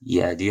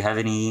 Yeah, do you have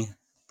any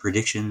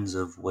predictions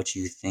of what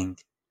you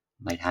think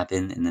might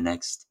happen in the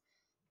next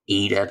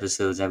 8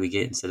 episodes that we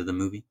get instead of the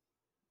movie?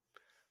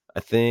 I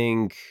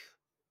think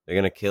they're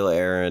gonna kill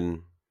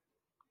Eren.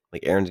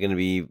 Like Eren's gonna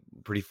be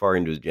pretty far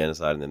into his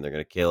genocide, and then they're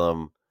gonna kill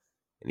him,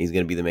 and he's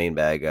gonna be the main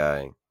bad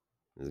guy.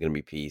 There's gonna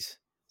be peace.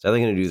 So are they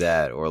gonna do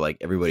that, or like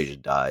everybody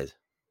just dies?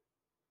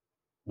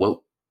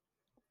 Whoa!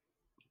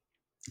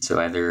 So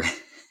either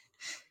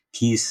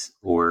peace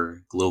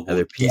or global,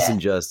 either peace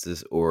and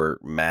justice or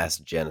mass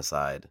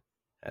genocide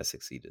has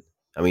succeeded.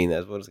 I mean,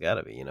 that's what it's got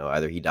to be. You know,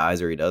 either he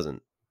dies or he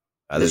doesn't.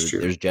 Either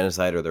there's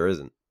genocide or there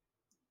isn't.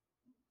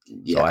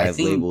 Yeah, so I have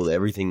labeled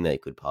everything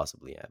that could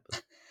possibly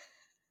happen.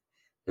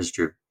 That's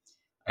true.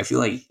 I feel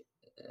like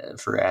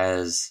for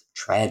as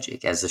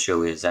tragic as the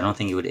show is, I don't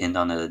think it would end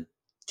on a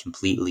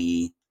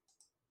completely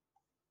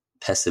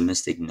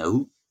pessimistic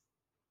note.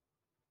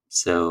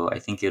 So I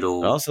think I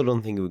also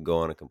don't think it would go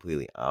on a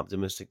completely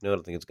optimistic note.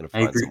 I think it's going to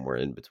find somewhere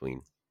in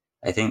between.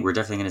 I think we're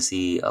definitely going to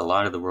see a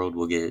lot of the world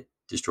will get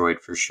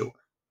destroyed for sure.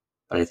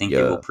 But I think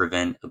it will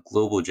prevent a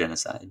global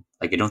genocide.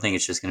 Like, I don't think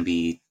it's just going to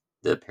be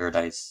the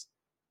Paradise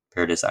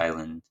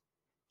Island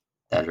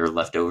that are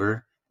left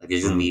over. Like,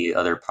 there's going to be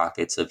other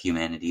pockets of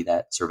humanity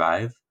that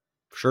survive.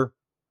 Sure.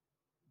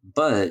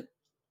 But,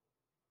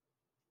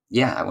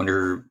 yeah, I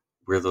wonder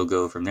where they'll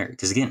go from there.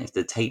 Because, again, if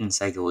the Titan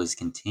cycle is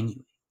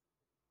continuing,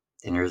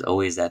 then there's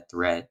always that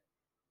threat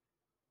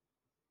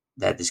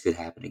that this could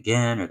happen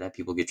again, or that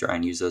people could try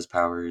and use those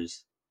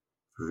powers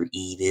for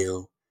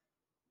evil.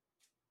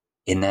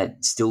 And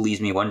that still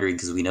leaves me wondering,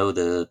 because we know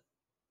the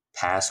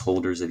past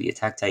holders of the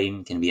Attack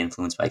Titan can be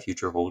influenced by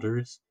future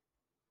holders.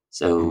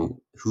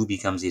 So who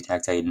becomes the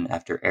Attack Titan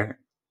after Eren?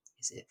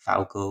 Is it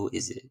Falco?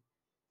 Is it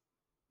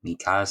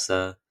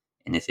Mikasa?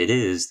 And if it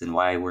is, then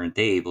why weren't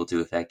they able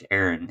to affect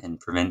Eren and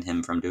prevent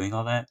him from doing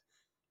all that?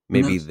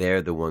 Maybe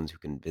they're the ones who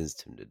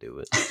convinced him to do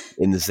it.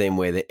 In the same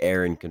way that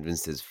Eren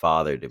convinced his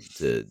father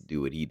to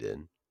do what he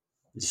did.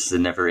 Just a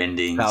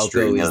never-ending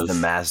Falco is the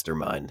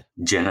mastermind.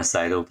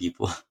 Genocidal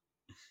people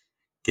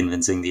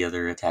convincing the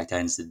other Attack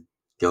Titans to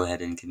go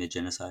ahead and commit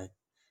genocide.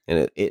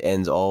 And it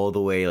ends all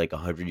the way like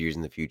 100 years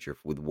in the future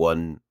with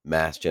one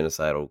mass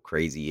genocidal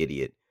crazy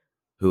idiot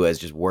who has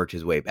just worked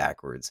his way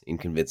backwards in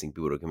convincing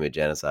people to commit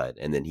genocide,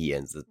 and then he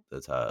ends the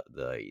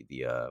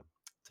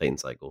Titan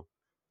cycle.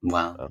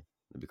 Wow. So,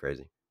 that'd be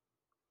crazy.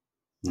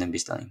 That'd be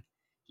stunning.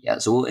 Yeah,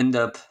 so we'll end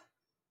up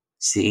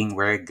seeing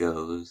where it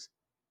goes.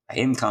 I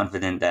am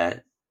confident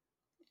that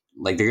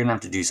they're going to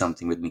have to do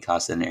something with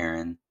Mikasa and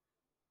Eren.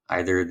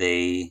 Either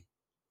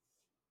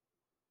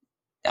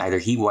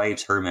he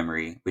wipes her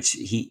memory,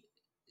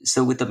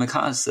 so with the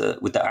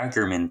Mikasa, with the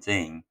Ackerman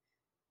thing,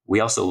 we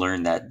also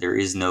learned that there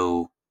is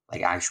no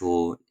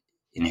actual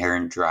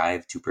inherent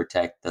drive to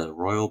protect the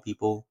royal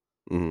people,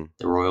 the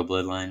royal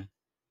bloodline.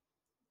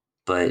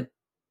 But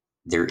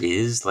there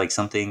is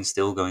something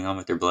still going on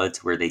with their blood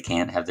to where they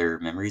can't have their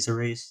memories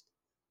erased.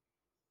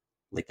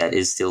 That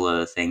is still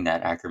a thing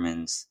that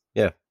Ackermans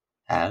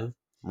have.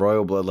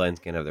 Royal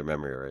bloodlines can't have their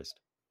memory erased.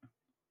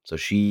 So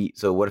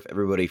what if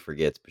everybody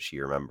forgets, but she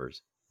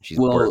remembers? She's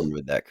burdened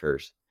with that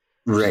curse.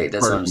 Right,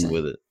 that's what I'm saying.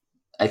 With it.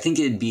 I think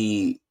it'd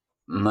be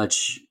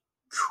much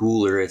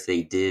cooler if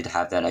they did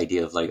have that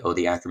idea of the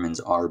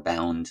Ackermans are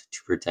bound to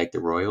protect the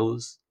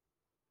royals.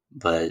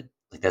 But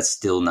that's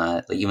still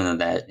not, even though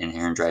that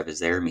inherent drive is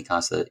there,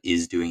 Mikasa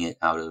is doing it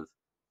out of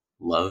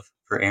love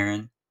for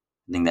Eren.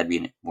 I think that'd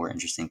be a more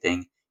interesting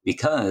thing,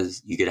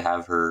 because you could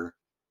have her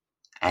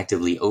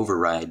actively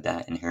override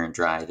that inherent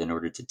drive in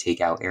order to take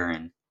out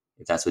Eren,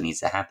 if that's what needs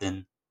to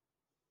happen.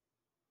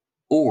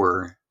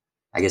 Or,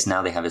 I guess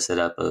now they have a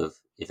setup of,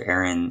 if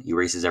Eren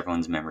erases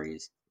everyone's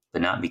memories,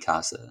 but not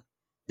Mikasa,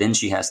 then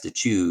she has to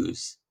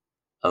choose,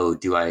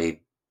 do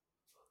I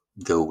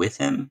go with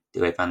him?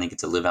 Do I finally get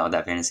to live out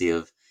that fantasy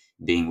of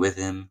being with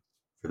him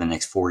for the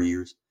next 4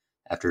 years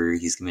after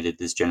he's committed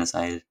this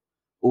genocide?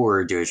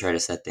 Or do I try to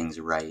set things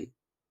right?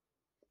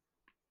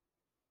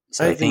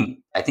 So I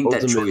think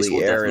that choice will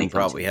definitely Eren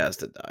probably has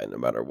to die no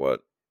matter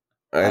what.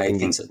 I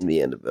think so. In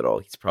the end of it all,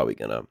 he's probably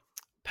going to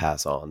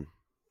pass on.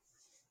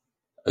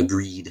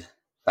 Agreed.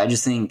 I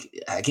just think,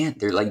 again,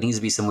 there needs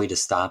to be some way to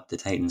stop the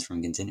Titans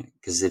from continuing.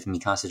 Because if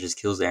Mikasa just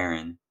kills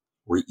Eren,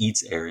 or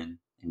eats Eren,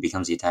 and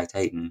becomes the Attack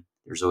Titan,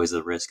 there's always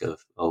a risk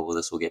of,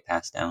 this will get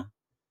passed down.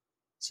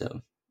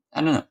 So,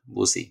 I don't know.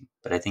 We'll see.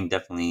 But I think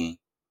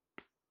definitely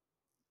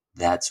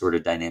that sort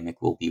of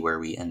dynamic will be where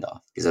we end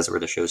off. Because that's where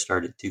the show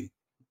started, too.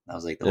 That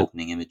was the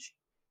opening image.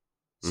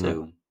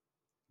 So,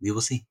 we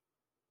will see.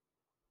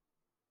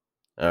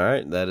 All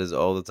right, that is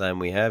all the time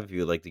we have. If you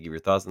would like to give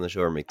your thoughts on the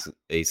show or make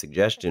a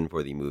suggestion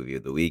for the movie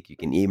of the week, you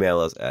can email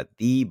us at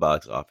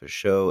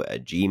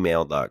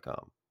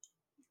theboxofficeshow@gmail.com.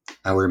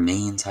 Our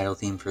main title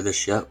theme for the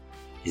show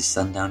is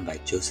Sundown by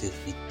Joseph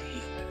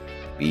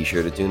McDade. Be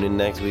sure to tune in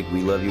next week.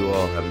 We love you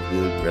all. Have a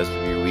good rest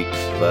of your week.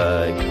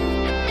 Bye.